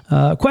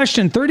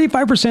 Question.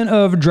 35%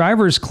 of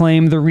drivers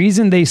claim the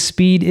reason they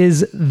speed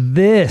is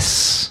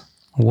this.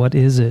 What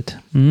is it?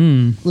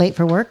 Late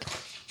for work?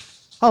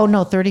 Oh,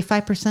 no,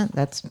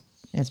 35%?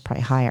 It's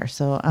probably higher.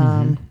 So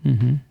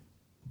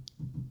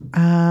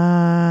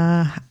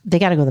they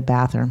got to go to the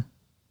bathroom.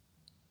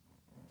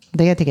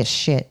 They got to take a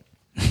shit.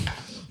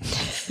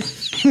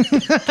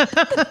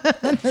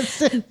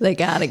 They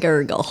got to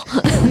gurgle.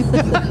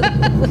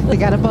 They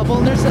got a bubble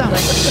in their stomach.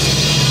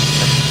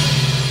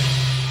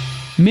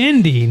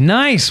 Mindy,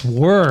 nice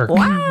work.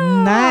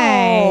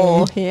 Nice.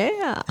 Oh,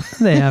 yeah.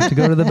 They have to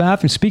go to the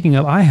bathroom. Speaking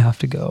of, I have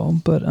to go,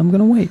 but I'm going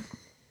to wait.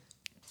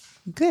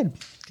 Good.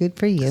 Good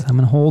for you. I'm going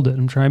to hold it.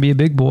 I'm trying to be a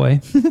big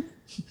boy.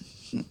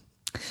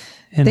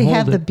 And They hold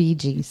have the it. Bee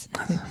Gees,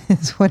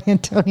 is what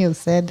Antonio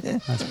said.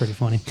 That's pretty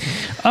funny.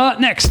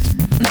 Next.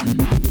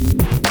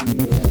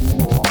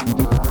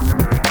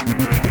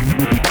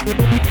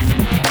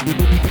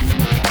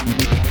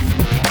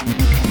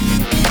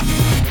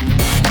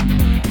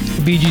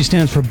 BG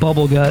stands for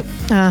bubble gut.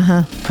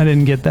 Uh-huh. I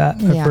didn't get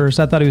that at Yeah. first.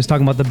 I thought he was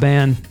talking about the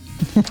band.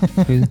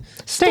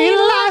 Staying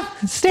alive.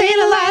 Staying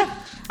alive.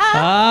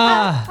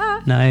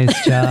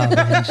 Nice job,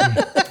 Angie.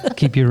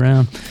 Keep you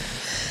around.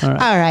 All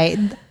right.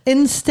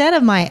 Instead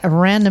of my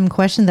random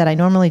question that I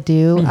normally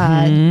do,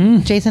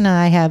 Jason and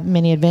I have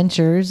many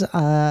adventures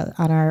on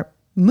our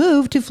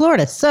move to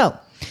Florida. So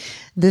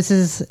this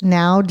is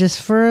now just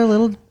for a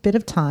little bit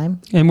of time.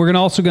 And we're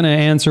also going to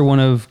answer one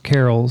of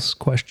Carol's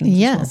questions. as well.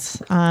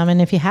 Yes.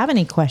 And if you have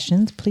any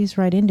questions, please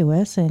write into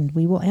us and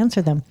we will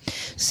answer them.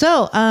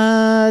 So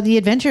the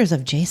adventures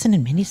of Jason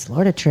and Mindy's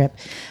Florida trip.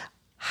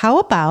 How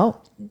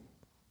about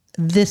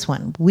this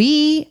one?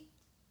 We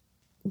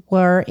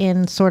were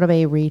in sort of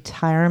a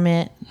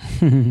retirement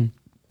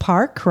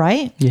park,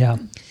 right? Yeah.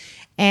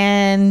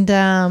 And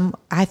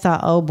I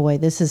thought, oh boy,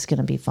 this is going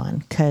to be fun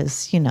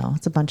because,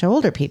 it's a bunch of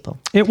older people.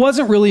 It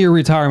wasn't really a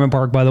retirement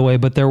park, by the way,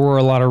 but there were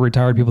a lot of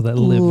retired people that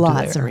lived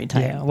Lots there. of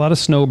retired. Yeah, a lot of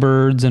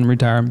snowbirds and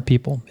retirement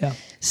people. Yeah.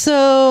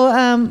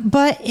 So,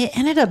 but it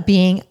ended up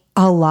being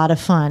a lot of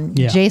fun.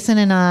 Yeah. Jason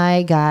and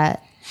I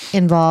got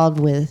involved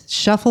with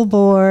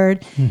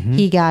shuffleboard.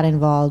 He got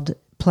involved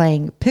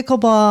playing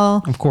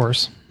pickleball. Of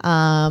course.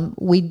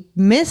 We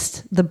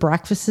missed the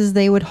breakfasts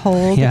they would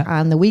hold Yeah.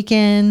 on the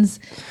weekends.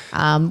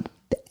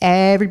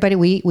 Everybody,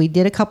 we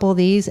did a couple of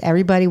these.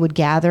 Everybody would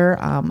gather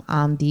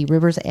on the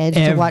river's edge to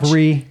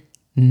Every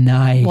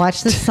night.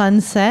 watch the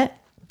sunset.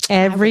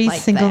 Every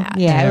like single, that.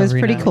 yeah, it was Every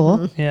pretty night.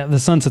 cool. Yeah, the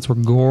sunsets were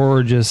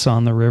gorgeous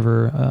on the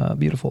river.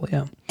 Beautiful,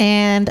 yeah.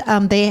 And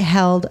they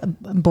held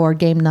board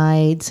game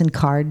nights and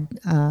card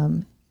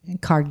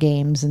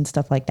games and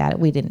stuff like that.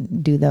 We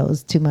didn't do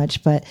those too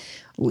much, but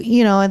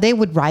they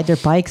would ride their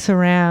bikes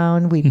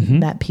around. We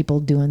met people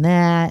doing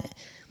that.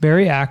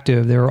 Very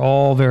active. They were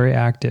all very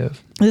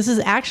active. This is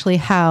actually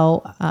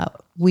how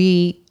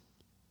we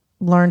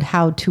learned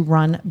how to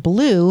run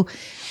Blue.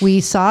 We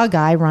saw a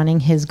guy running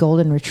his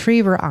golden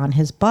retriever on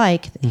his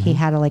bike. He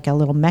had a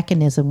little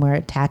mechanism where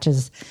it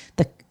attaches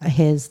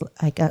his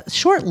a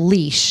short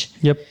leash.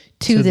 Yep.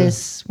 To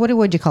this, what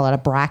would you call it? A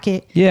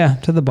bracket? Yeah,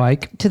 to the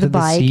bike. To the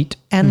bike. seat.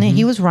 And then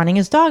he was running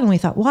his dog. And we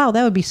thought, wow,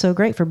 that would be so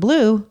great for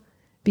Blue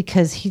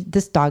because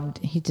this dog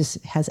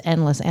just has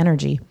endless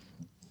energy.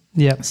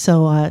 Yep.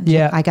 So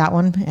Yeah. I got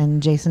one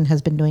and Jason has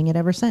been doing it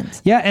ever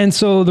since. Yeah, and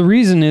so the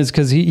reason is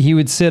because he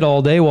would sit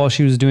all day while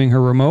she was doing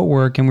her remote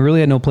work, and we really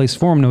had no place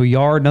for him, no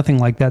yard, nothing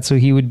like that. So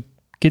he would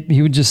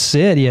just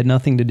sit. He had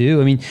nothing to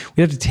do. I mean,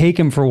 we have to take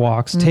him for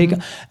walks.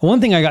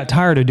 One thing I got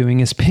tired of doing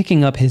is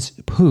picking up his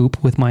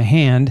poop with my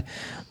hand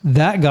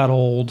That got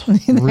old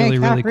really,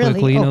 really quickly.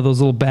 really You know, old. those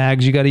little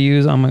bags you got to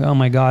use. Oh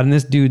my God. And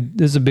this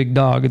is a big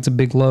dog. It's a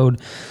big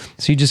load.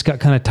 So he just got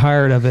kind of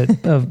tired of it.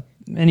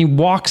 And he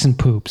walks and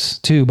poops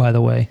too, by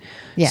the way.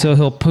 Yeah. So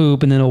he'll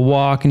poop and then he'll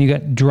walk and you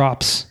got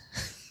drops.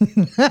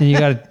 And I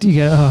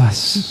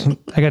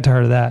got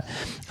tired of that.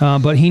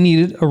 But he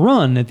needed a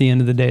run at the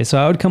end of the day. So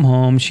I would come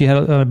home. She had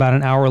about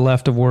an hour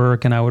left of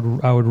work and I would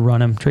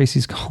run him.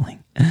 Tracy's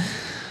calling.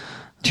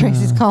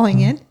 Tracy's calling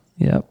in.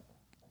 Yep.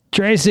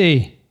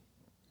 Tracy,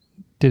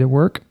 did it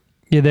work?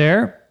 You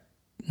there?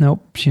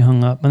 Nope. She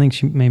hung up. I think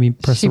she maybe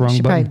pressed the wrong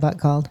She button. probably butt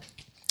called.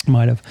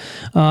 Might have.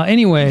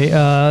 Anyway,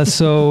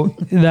 so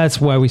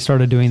that's why we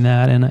started doing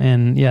that.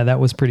 And yeah, that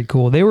was pretty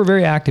cool. They were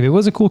very active. It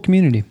was a cool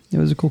community. It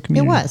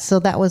was. So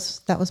that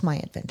was my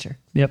adventure.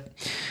 Yep.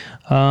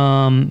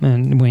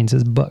 And Wayne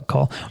says butt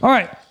call. All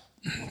right.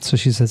 So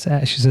she says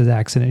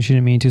accident. She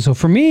didn't mean to. So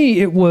for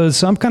me,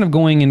 I'm kind of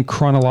going in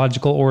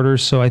chronological order.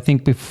 So I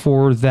think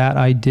before that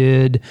I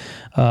did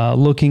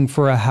looking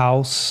for a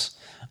house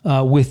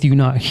with you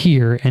not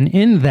here. And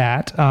in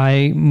that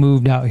I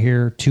moved out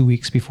here 2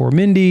 weeks before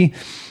Mindy.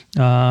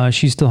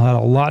 She still had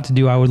a lot to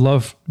do. I would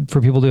love for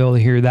people to be able to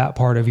hear that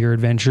part of your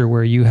adventure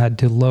where you had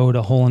to load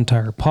a whole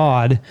entire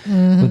pod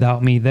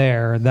without me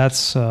there.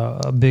 That's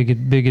a big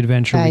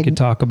adventure we could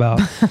talk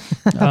about.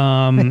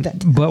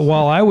 But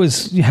while I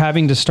was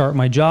having to start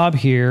my job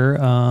here,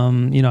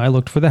 I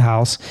looked for the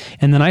house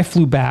and then I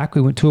flew back.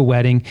 We went to a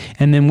wedding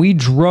and then we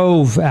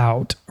drove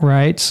out,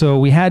 right? So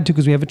we had to,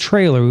 because we have a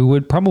trailer. We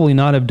would probably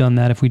not have done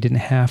that if we didn't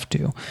have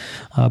to,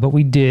 but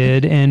we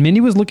did. And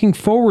Mindy was looking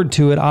forward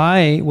to it.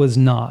 I was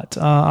not.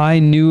 I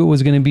knew it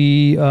was going to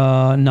be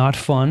not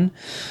fun.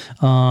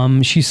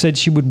 She said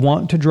she would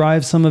want to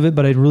drive some of it,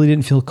 but I really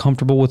didn't feel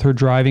comfortable with her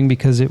driving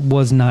because it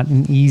was not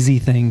an easy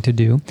thing to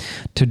do,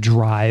 to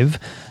drive.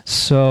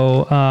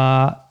 So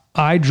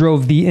I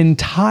drove the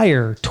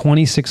entire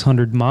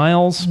 2,600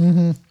 miles.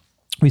 Mm-hmm.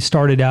 We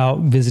started out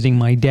visiting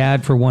my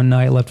dad for one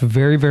night, left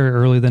very, very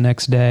early the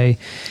next day.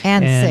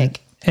 And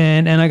sick.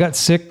 And I got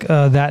sick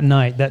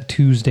that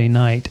Tuesday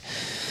night.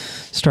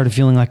 Started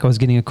feeling like I was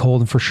getting a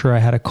cold, and for sure I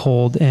had a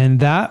cold, and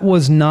that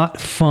was not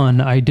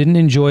fun. I didn't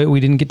enjoy it. We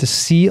didn't get to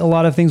see a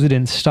lot of things. We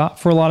didn't stop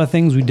for a lot of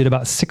things. We did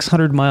about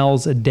 600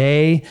 miles a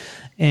day,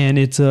 and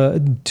it's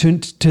to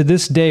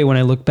this day when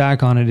I look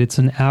back on it, it's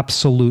an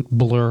absolute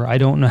blur. I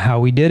don't know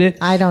how we did it.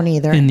 I don't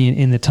either.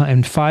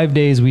 In 5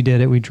 days we did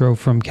it. We drove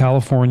from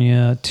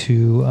California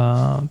to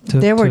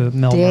there were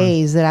Melbourne.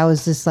 days that I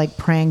was just like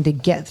praying to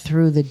get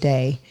through the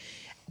day.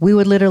 We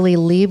would literally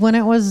leave when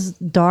it was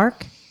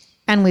dark.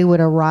 And we would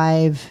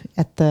arrive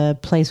at the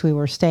place we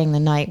were staying the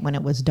night when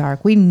it was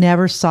dark. We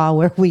never saw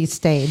where we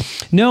stayed.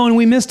 No, and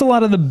we missed a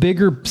lot of the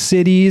bigger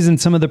cities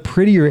and some of the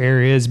prettier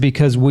areas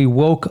because we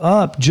woke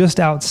up just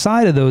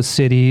outside of those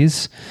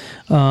cities.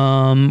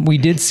 We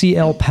did see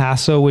El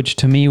Paso, which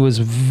to me was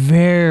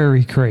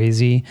very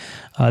crazy.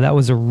 That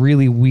was a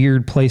really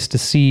weird place to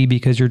see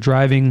because you're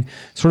driving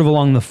sort of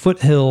along the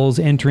foothills,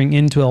 entering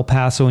into El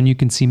Paso, and you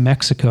can see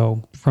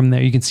Mexico from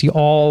there. You can see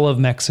all of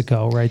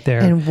Mexico right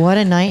there. And what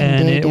a night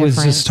and day difference.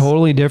 Was just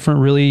totally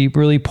different, really,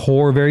 really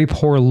poor, very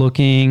poor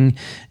looking,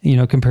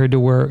 compared to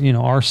where,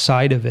 our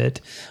side of it.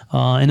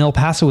 And El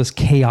Paso was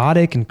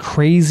chaotic and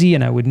crazy,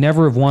 and I would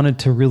never have wanted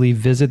to really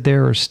visit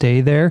there or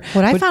stay there.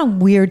 I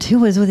found weird too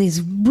was with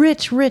these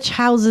rich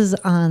houses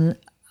on,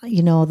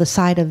 the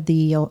side of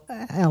the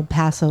El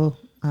Paso,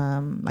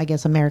 I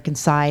guess American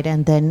side,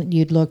 and then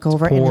you'd look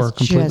over and it's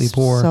completely just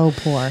poor. So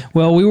poor.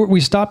 Well, we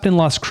stopped in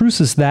Las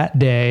Cruces that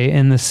day,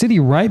 and the city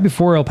right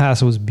before El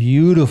Paso was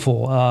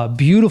beautiful,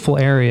 beautiful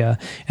area.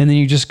 And then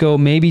you just go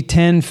maybe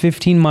 10,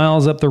 15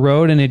 miles up the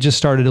road, and it just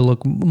started to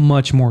look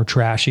much more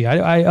trashy.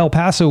 El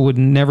Paso would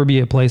never be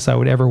a place I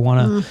would ever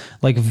want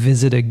to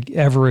visit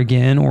ever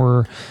again,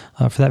 or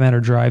for that matter,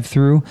 drive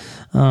through.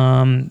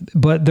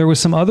 But there was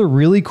some other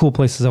really cool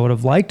places I would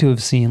have liked to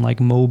have seen, like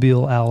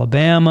Mobile,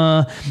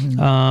 Alabama.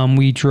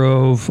 We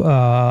drove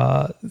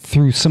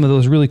through some of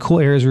those really cool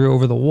areas. We were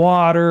over the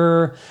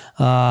water,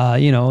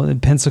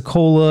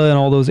 Pensacola and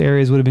all those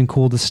areas would have been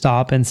cool to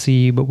stop and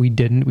see, but we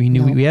didn't. We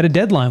knew we had a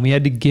deadline. We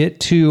had to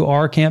get to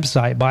our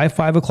campsite by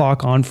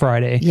 5:00 on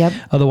Friday. Yep.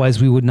 Otherwise,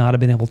 we would not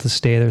have been able to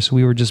stay there. So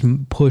we were just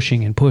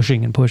pushing and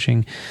pushing and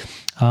pushing.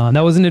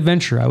 That was an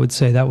adventure, I would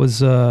say. That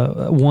was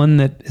one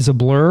that is a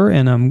blur,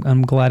 and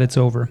I'm glad it's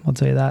over. I'll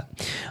tell you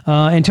that.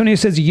 Antonio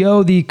says,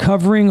 "Yo, the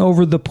covering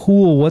over the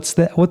pool. What's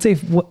that?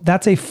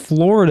 That's a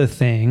Florida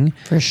thing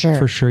For sure.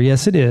 For sure,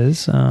 yes, it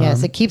is.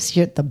 Yes, it keeps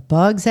the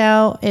bugs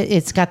out.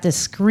 It's got this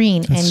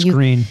screen,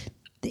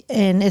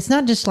 and it's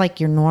not just like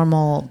your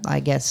normal,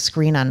 I guess,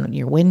 screen on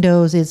your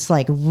windows. It's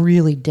like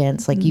really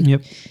dense. Like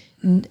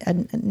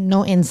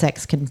no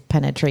insects can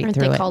penetrate Aren't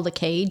through they it. called a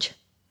cage?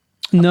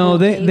 No,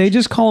 they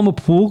just call them a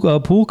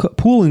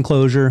pool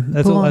enclosure.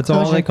 That's Pool that's all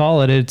enclosure. they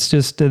call it. It's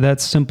just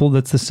that's simple.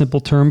 That's the simple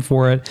term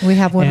for it. We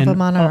have one of And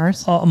them on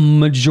ours. A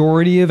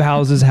majority of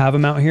houses have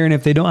them out here, and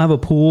if they don't have a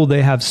pool,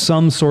 they have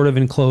some sort of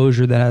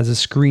enclosure that has a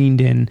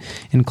screened-in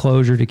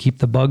enclosure to keep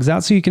the bugs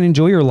out, so you can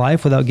enjoy your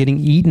life without getting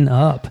eaten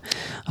up.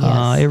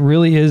 Yes. It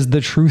really is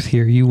the truth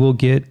here. You will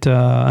get, and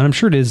I'm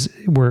sure it is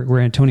where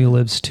Antonio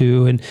lives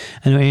too, and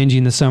I know Angie,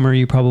 in the summer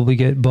you probably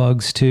get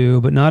bugs too,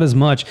 but not as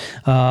much.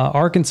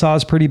 Arkansas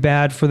is pretty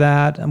bad for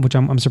that, which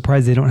I'm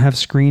surprised they don't have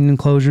screen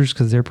enclosures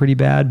because they're pretty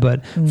bad,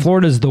 but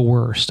Florida's the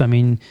worst. I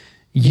mean,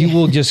 you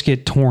will just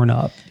get torn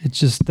up. It's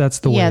just, that's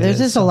the way Yeah, it there's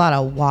is. just a lot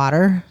of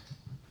water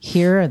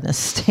here in the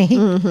state,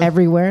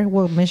 everywhere.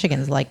 Well,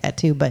 Michigan's like that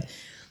too, but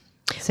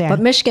But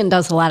Michigan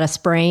does a lot of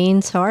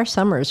spraying, so our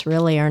summers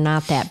really are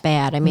not that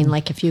bad. I mean,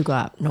 like if you go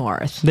up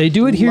north. They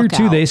do it here look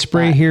too. out, They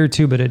spray but- here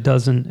too, but it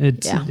doesn't.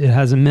 It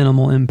has a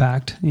minimal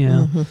impact.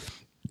 Yeah,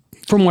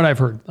 from what I've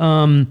heard.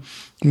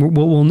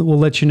 We'll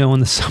let you know in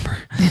the summer.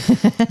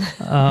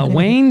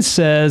 Wayne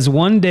says,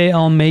 one day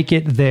I'll make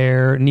it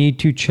there. Need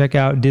to check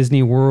out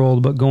Disney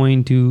World, but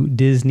going to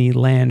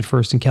Disneyland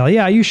first in Cali.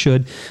 Yeah, you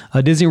should.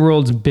 Disney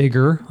World's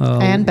bigger.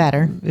 and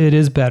better. It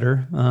is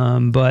better,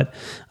 but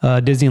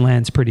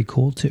Disneyland's pretty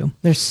cool too.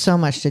 There's so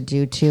much to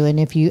do too. And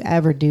if you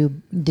ever do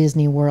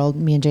Disney World,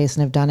 me and Jason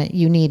have done it,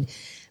 you need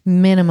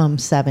minimum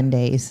 7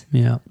 days.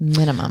 Yeah.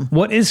 Minimum.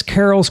 What is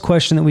Carol's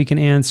question that we can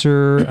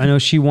answer? I know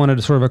she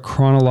wanted sort of a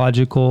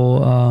chronological,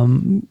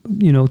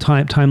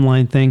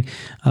 timeline thing,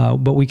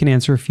 but we can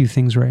answer a few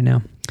things right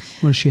now.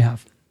 What does she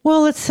have?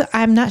 Well,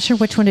 I'm not sure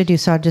which one to do,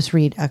 so I'll just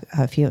read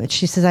a few.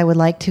 She says, I would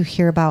like to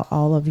hear about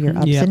all of your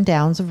ups Yep. and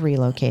downs of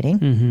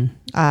relocating.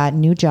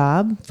 New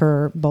job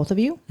for both of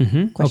you.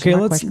 Okay,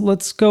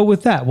 let's go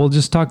with that. We'll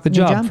just talk the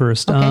job job?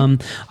 first.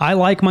 Okay. I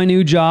like my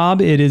new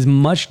job. It is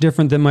much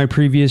different than my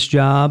previous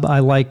job. I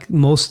like,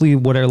 mostly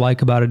what I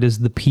like about it is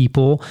the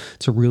people.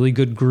 It's a really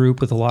good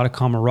group with a lot of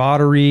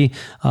camaraderie.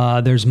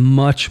 There's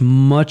much,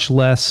 much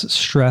less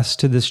stress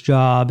to this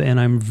job,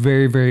 and I'm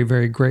very, very,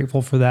 very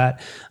grateful for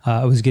that.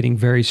 I was getting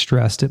very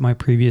stressed at my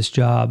previous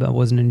job. I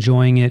wasn't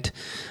enjoying it.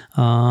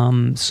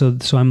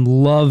 So I'm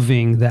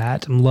loving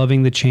that. I'm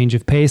loving the change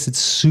of pace. It's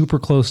super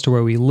close to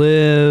where we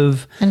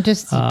live. And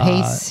just the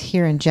pace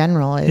here in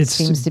general, it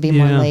seems to be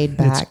more laid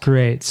back. It's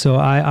great. So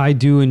I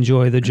do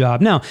enjoy the job.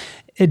 Now,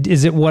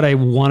 is it what I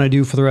want to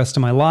do for the rest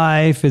of my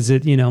life? Is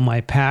it, my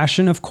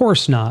passion? Of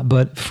course not.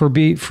 But for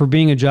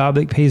being a job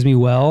that pays me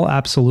well,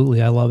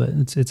 absolutely. I love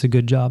it. It's a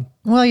good job.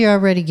 Well, you're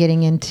already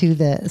getting into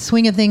the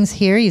swing of things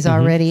here. He's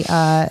already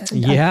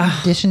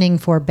auditioning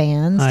for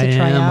bands to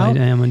try out.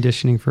 I am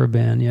auditioning for a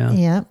band, yeah.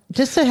 Yeah,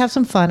 just to have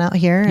some fun out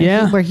here.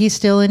 Yeah. Where he's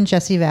still in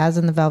Jesse Vaz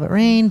and the Velvet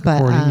Rain,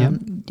 but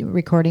Recording,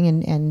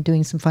 recording and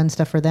doing some fun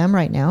stuff for them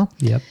right now.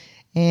 Yep.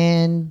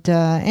 And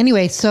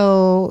anyway,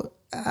 so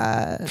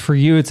For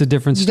you, it's a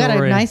different you story.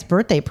 got a nice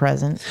birthday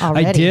present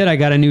already. I did. I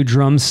got a new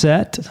drum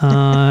set,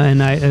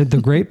 and the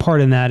great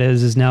part in that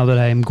is now that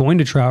I am going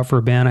to try out for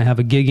a band, I have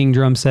a gigging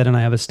drum set and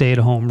I have a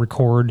stay-at-home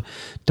record,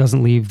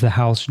 doesn't leave the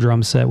house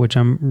drum set, which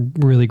I'm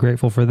really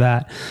grateful for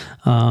that.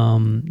 So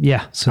All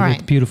it's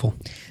right. beautiful.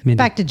 Mindy.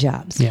 Back to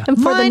jobs. Yeah. And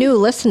for the Mine- new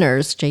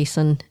listeners,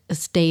 Jason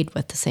stayed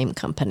with the same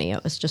company.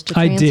 It was just a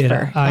I transfer. did.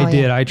 I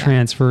did. yeah. I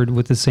transferred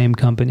with the same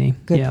company.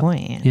 Good Yeah.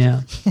 point.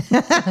 Yeah.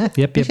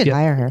 Yep. We should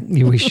hire her.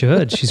 Yeah, we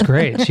should. She's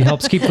great. She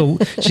helps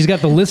she's got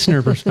the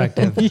listener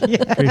perspective.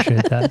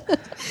 Appreciate that.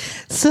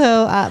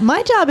 So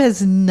my job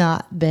has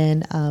not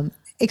been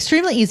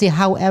extremely easy.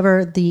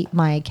 However,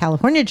 my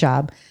California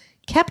job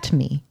kept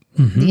me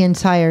the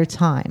entire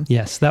time.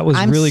 Yes, that was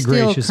I'm really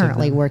still gracious of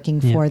currently them.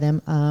 working Yeah. for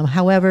them.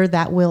 However,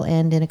 that will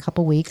end in a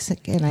couple weeks,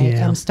 and I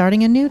Yeah. am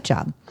starting a new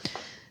job.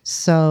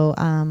 So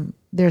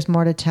there's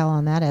more to tell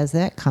on that as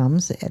that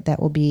comes. That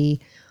will be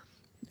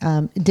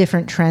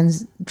different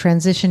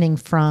transitioning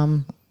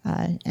from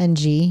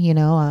NG.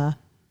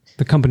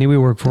 The company we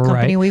work for,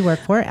 Company right? we work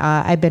for.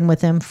 I've been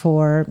with them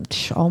for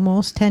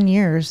almost 10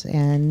 years,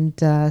 and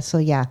so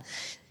yeah,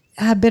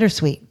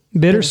 bittersweet.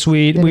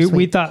 Bittersweet. We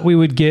Bittersweet. thought we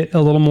would get a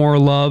little more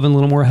love and a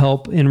little more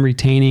help in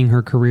retaining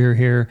her career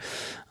here.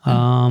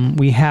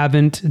 We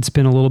haven't. It's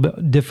been a little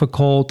bit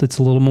difficult. It's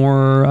a little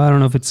more, I don't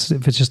know if it's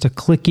just a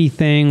cliquey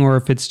thing or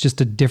if it's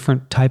just a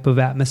different type of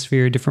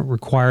atmosphere, different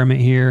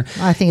requirement here.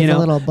 I think it's a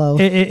little of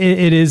both.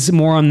 It is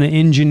more on the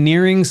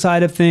engineering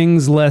side of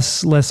things,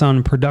 less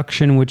on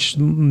production, which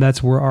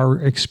that's where our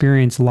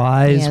experience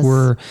lies. Yes.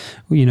 Where,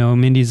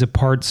 Mindy's a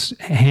parts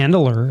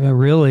handler,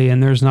 really,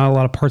 and there's not a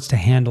lot of parts to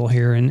handle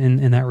here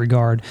in that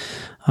regard.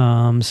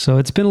 So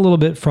it's been a little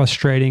bit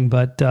frustrating,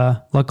 but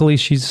luckily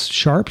she's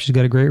sharp. She's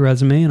got a great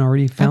resume and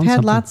already found I've had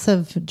something. lots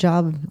of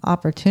job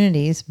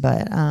opportunities,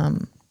 but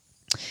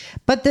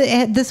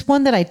this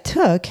one that I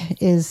took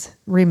is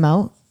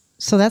remote,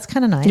 so that's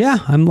kind of nice. Yeah,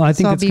 I think I'll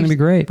that's going to be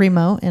great.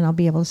 Remote, and I'll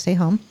be able to stay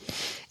home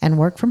and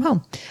work from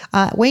home.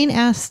 Wayne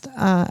asked,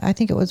 I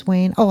think it was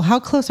Wayne. Oh, how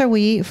close are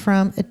we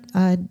from?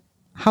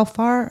 How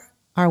far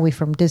are we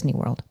from Disney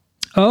World?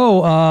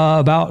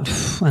 About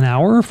an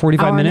hour,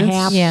 45 Hour and a minutes.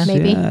 half, Yeah.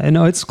 maybe. Yeah,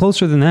 no, it's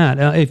closer than that.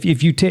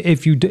 If you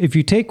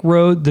take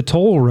the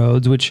toll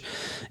roads, which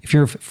if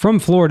you're from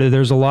Florida,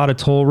 there's a lot of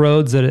toll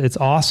roads that it's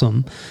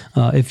awesome.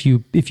 If you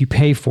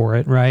pay for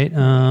it, right?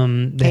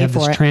 They have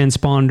this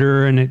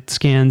transponder and it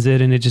scans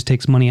it and it just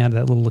takes money out of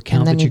that little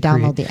account. And then that you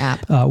download create. the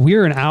app.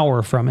 We're an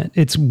hour from it.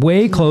 It's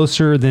way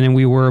closer than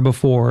we were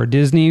before.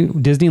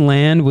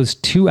 Disneyland was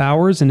 2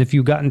 hours, and if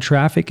you got in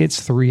traffic, it's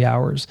 3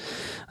 hours.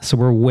 So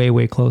we're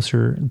way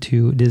closer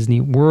to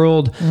Disney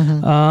World.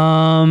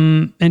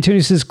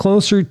 Antonio says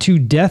closer to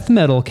death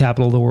metal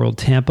capital of the world,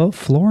 Tampa,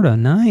 Florida.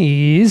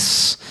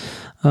 Nice.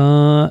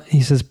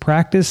 He says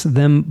practice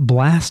them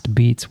blast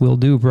beats. Will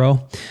do,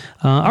 bro.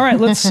 All right,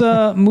 let's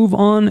move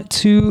on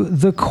to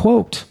the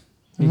quote.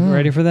 You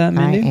ready for that,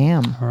 Mindy? I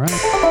am. All right.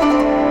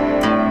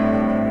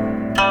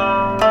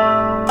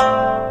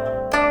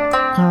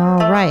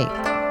 All right.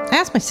 I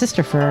asked my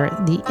sister for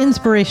the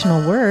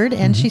inspirational word,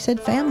 and she said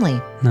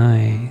family.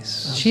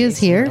 Nice. She is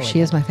here. She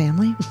is my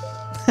family.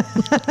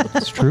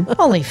 That's true.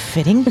 Only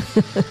fitting.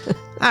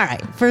 All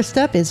right. First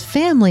up is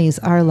families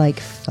are like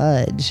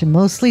fudge,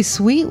 mostly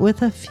sweet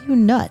with a few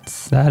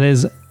nuts. That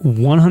is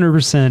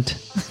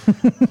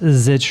 100%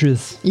 the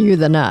truth. You're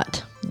the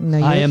nut.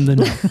 No, I am the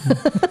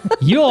nut.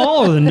 You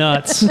all are the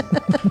nuts.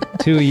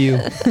 Two of you.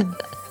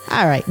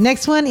 All right.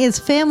 Next one is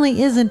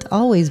family isn't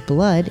always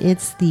blood.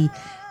 It's the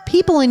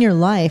people in your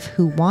life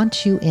who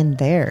want you in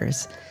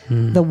theirs.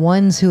 The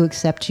ones who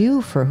accept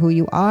you for who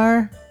you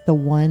are. The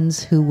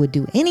ones who would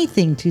do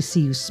anything to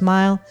see you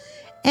smile.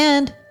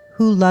 And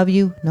who love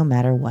you no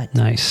matter what.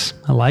 Nice.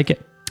 I like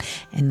it.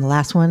 And the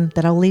last one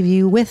that I'll leave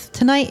you with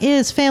tonight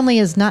is family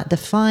is not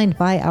defined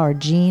by our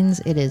genes.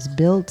 It is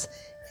built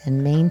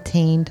and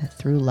maintained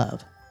through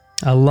love.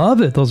 I love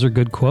it. Those are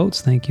good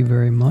quotes. Thank you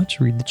very much.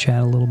 Read the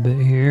chat a little bit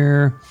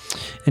here.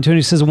 Antonio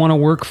says, I want to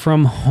work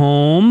from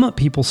home.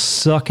 People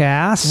suck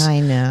ass. I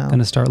know. Going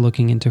to start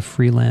looking into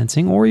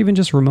freelancing or even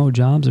just remote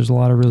jobs. There's a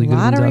lot of really good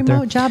ones out there. A lot of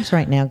remote jobs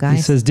right now, guys.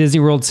 He says, Disney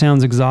World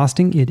sounds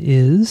exhausting. It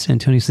is.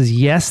 Antonio says,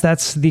 yes,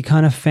 that's the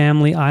kind of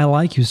family I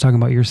like. He was talking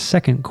about your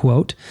second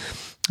quote.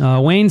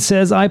 Wayne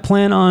says, I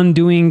plan on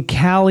doing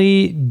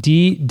Cali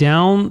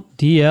DL.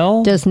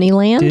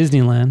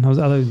 Disneyland. I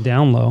was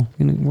down low.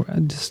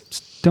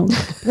 Just don't.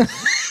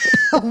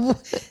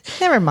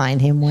 Never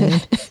mind him, Wayne.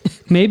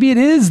 Maybe it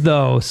is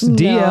though.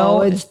 DL.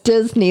 No, it's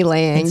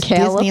Disneyland, It's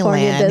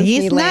California Disneyland.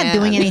 He's not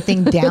doing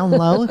anything down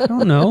low. I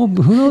don't know.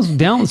 Who knows?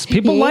 Down.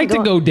 People like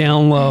to go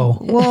down low.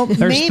 Well,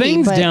 There's maybe,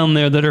 things but down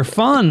there that are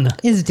fun.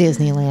 It's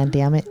Disneyland,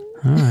 damn it.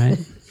 All right.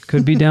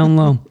 Could be down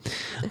low.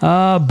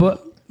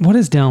 But what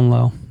is down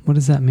low? What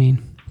does that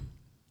mean?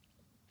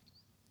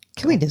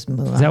 Can we just move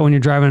on? Is that when you're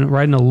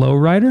riding a low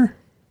rider?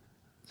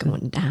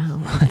 Going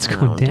down. Let's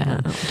go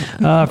down.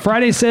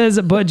 Friday says,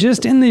 but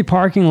just in the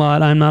parking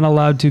lot, I'm not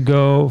allowed to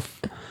go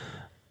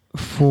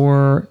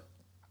for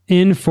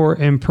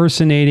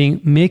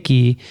impersonating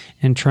Mickey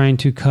and trying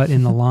to cut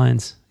in the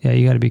lines. Yeah,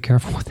 you got to be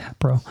careful with that,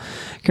 bro.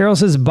 Carol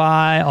says,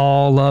 bye,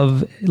 all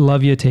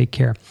love you, take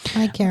care.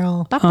 Hi,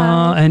 Carol.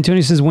 And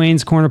Tony says,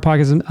 Wayne's Corner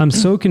Pocket. I'm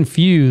so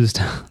confused.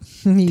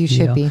 You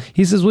should be.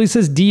 He says,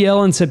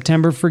 DL in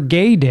September for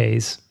gay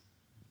days.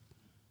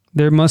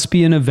 There must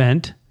be an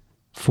event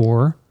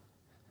for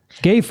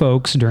gay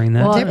folks during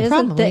that. Well, time.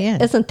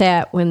 isn't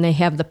that when they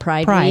have the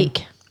Pride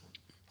Week?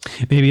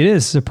 Maybe it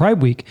is. It's a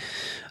Pride Week.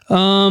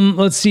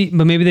 Let's see.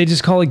 But maybe they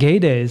just call it gay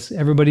days.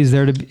 Everybody's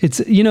there to...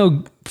 It's,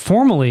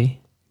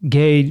 formally,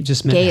 gay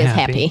just meant gay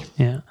happy. Is happy.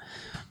 Yeah.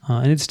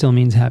 And it still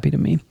means happy to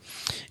me.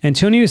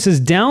 Antonio says,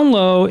 down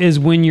low is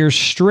when you're a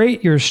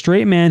straight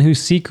man who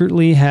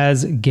secretly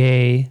has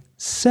gay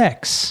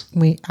sex.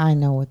 I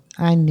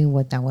knew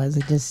what that was.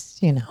 It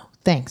just,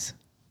 thanks.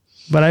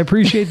 But I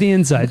appreciate the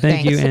insight.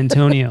 Thank you,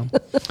 Antonio.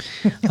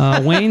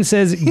 Wayne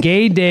says,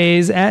 gay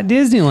days at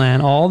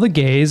Disneyland. All the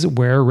gays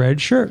wear red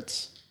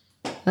shirts.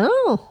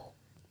 Oh.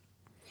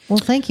 Well,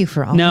 thank you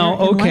for all Now,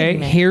 your okay,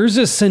 enlightenment. here's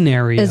a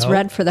scenario. Is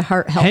red for the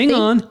heart healthy? Hang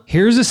on.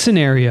 Here's a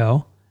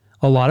scenario.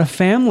 A lot of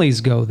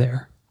families go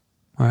there.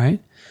 All right.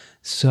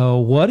 So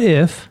what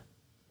if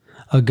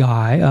a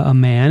guy, a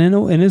man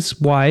and his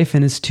wife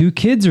and his two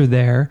kids are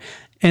there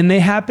and they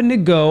happen to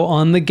go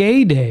on the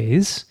gay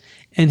days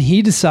and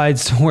he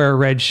decides to wear a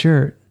red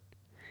shirt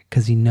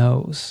because he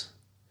knows.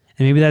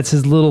 And maybe that's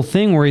his little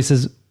thing where he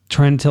says,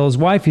 trying to tell his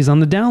wife he's on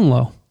the down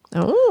low.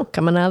 Oh,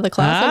 coming out of the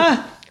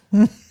closet.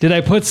 Did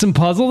I put some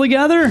puzzle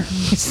together?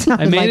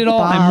 I made it all.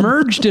 Bob. I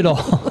merged it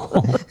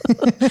all.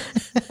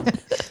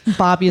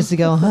 Bob used to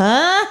go,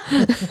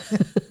 huh?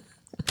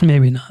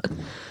 Maybe not.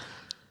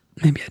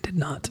 Maybe I did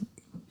not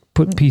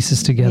put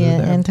pieces together Yeah,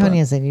 there.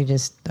 Antonio said you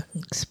just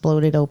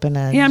exploded open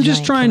a Yeah, I'm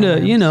just trying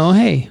to,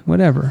 hey,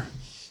 whatever.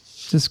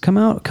 Just come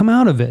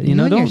out of it.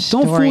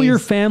 Don't fool your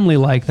family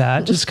like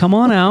that. Just come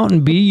on out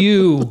and be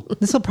you.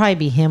 This will probably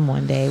be him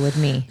one day with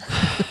me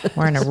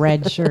wearing a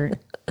red shirt.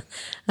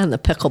 On the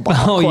pickleball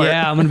Oh court.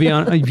 yeah, I'm gonna be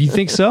on. You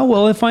think so?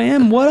 Well, if I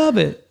am, what of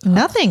it?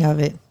 Nothing of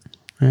it.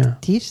 Yeah.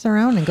 Teach their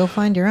own and go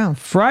find your own.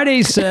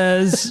 Friday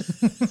says,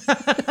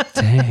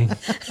 dang,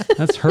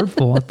 that's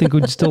hurtful. I think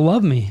would still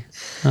love me.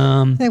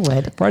 They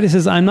would. Friday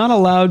says, I'm not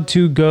allowed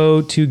to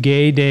go to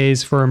gay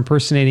days for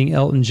impersonating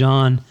Elton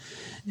John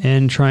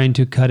and trying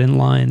to cut in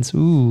lines.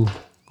 Ooh,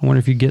 I wonder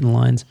if you get in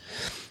lines.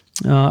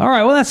 All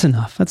right, well, that's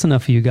enough. That's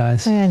enough for you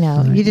guys. I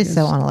know. You just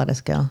don't want to let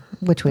us go,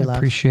 which we love.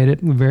 Appreciate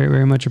it. We very,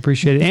 very much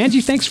appreciate it. Angie,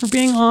 thanks for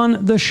being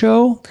on the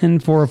show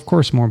and for, of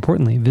course, more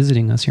importantly,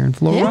 visiting us here in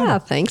Florida. Yeah,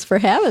 thanks for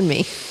having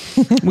me.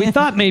 We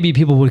thought maybe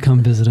people would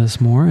come visit us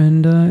more,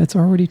 and it's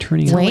already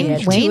turning out. Wayne,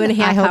 2.5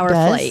 I hope hour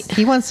does. flight.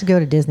 He wants to go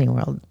to Disney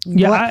World.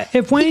 Yeah,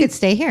 if Wayne he could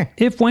stay here.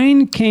 If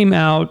Wayne came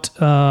out,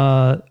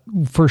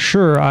 for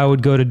sure, I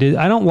would go to Disney.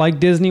 I don't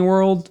like Disney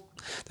World.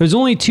 There's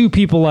only two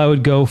people I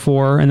would go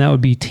for, and that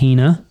would be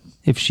Tina,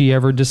 if she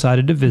ever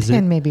decided to visit.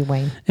 And maybe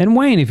Wayne. And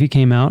Wayne, if he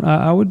came out,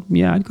 I would,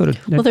 I'd go to.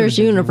 Well, there's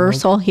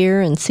Universal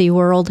here and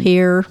SeaWorld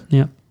here.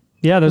 Yeah.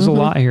 Yeah, there's a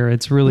lot here.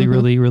 It's really,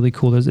 really, really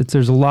cool.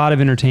 There's a lot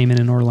of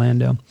entertainment in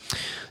Orlando.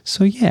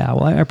 So, yeah,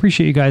 well, I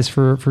appreciate you guys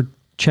for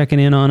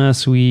checking in on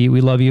us. We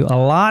love you a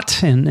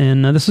lot,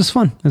 and this is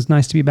fun. It's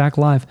nice to be back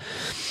live.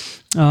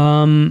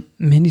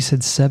 Mindy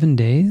said 7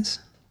 days?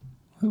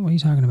 What are you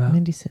talking about?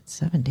 Mindy said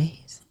 7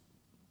 days.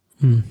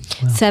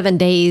 7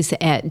 days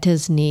at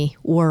Disney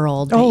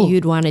World. Oh. That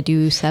you'd want to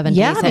do 7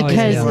 Yeah, days at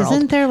because Disney World.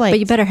 isn't there like... But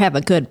you better have a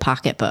good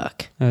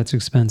pocketbook. That's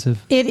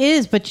expensive. It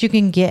is, but you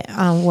can get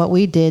what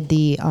we did,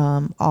 the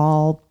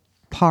all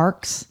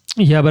parks.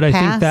 Yeah, but I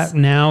think Pass. that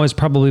now is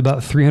probably about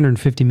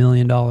 $350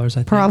 million, I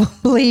think.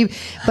 Probably.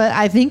 But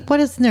I think, what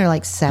is in there,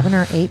 like 7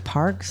 or 8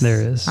 parks?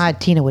 There is.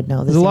 Tina would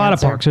know this. There's a lot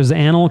of parks. There's the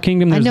Animal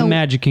Kingdom. There's the know.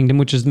 Magic Kingdom,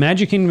 which is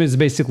Magic Kingdom is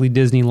basically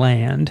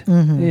Disneyland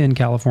in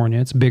California.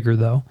 It's bigger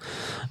though.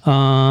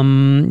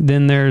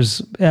 Then there's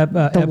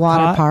The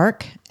water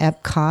park,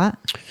 Epcot,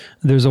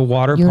 There's a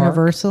water park.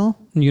 Universal.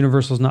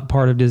 Universal's not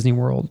part of Disney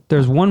World.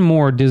 There's one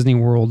more Disney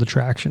World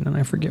attraction, and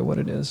I forget what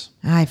it is.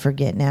 I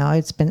forget now.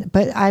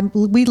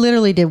 We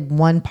literally did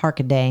one park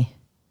a day,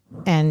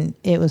 and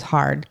it was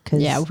hard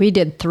because Yeah, we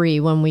did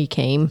 3 when we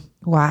came.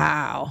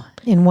 wow,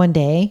 in one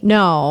day.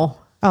 No,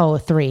 Oh,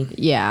 3.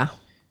 yeah.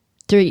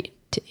 2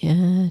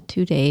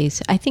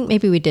 days. I think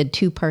maybe we did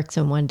 2 parks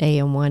in one day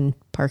and 1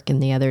 park in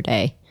the other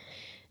day.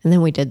 And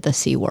then we did the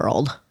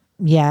SeaWorld.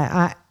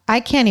 Yeah, I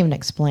can't even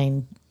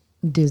explain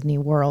Disney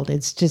World.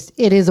 It's just,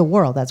 it is a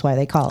world. That's why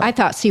they call it. I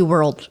thought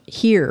SeaWorld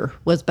here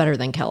was better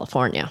than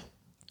California.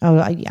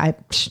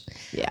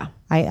 Yeah.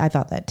 I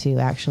thought that too,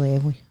 actually.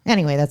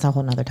 Anyway, that's a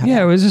whole nother topic.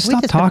 Yeah, it was just We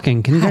stop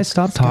talking. Can you guys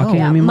stop talking?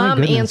 Yeah, I mean, my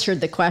Mom goodness.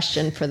 answered the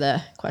question for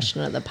the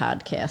question of the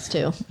podcast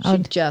too. She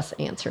just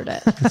answered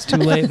it. It's too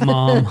late,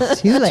 Mom.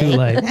 Too late. Too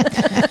late.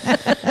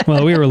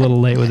 Well, we were a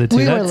little late with it too.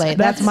 We were late.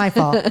 That's my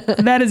fault.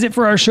 That is it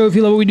for our show. If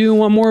you love what we do and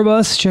want more of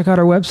us, check out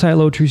our website,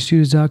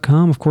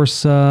 lowtreestudios.com. Of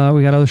course, we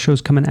got other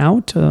shows coming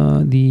out.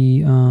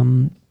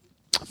 The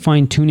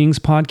Fine Tunings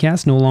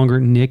podcast, no longer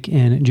Nick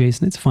and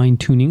Jason. It's Fine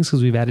Tunings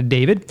because we've added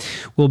David.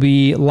 We'll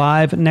be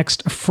live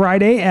next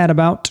Friday at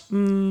about,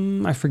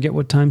 I forget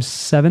what time,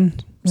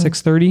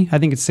 6:30? I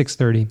think it's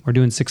 6:30. We're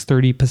doing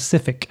 6:30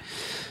 Pacific.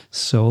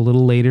 So a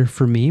little later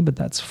for me, but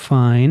that's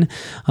fine.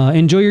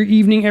 Enjoy your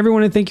evening,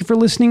 everyone, and thank you for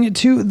listening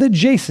to the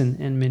Jason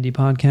and Mindy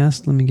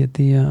podcast. Let me get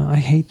the, I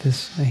hate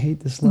this. Well, you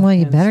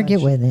left-hand better get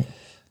section. with it.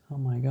 Oh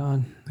my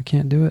God, I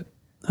can't do it.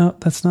 Oh,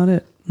 that's not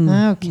it.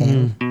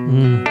 Okay.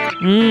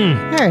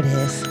 There it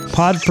is.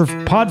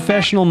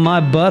 Podfessional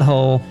my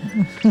butthole.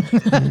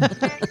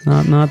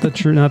 not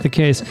the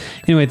case.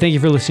 Anyway, thank you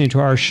for listening to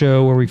our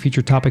show where we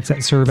feature topics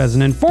that serve as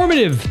an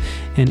informative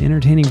and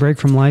entertaining break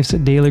from life's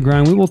daily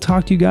grind. We will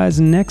talk to you guys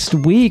next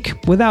week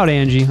without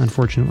Angie,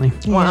 unfortunately.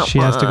 She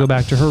has to go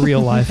back to her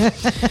real life.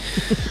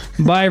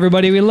 Bye,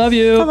 everybody. We love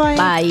you. Bye-bye.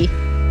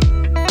 Bye.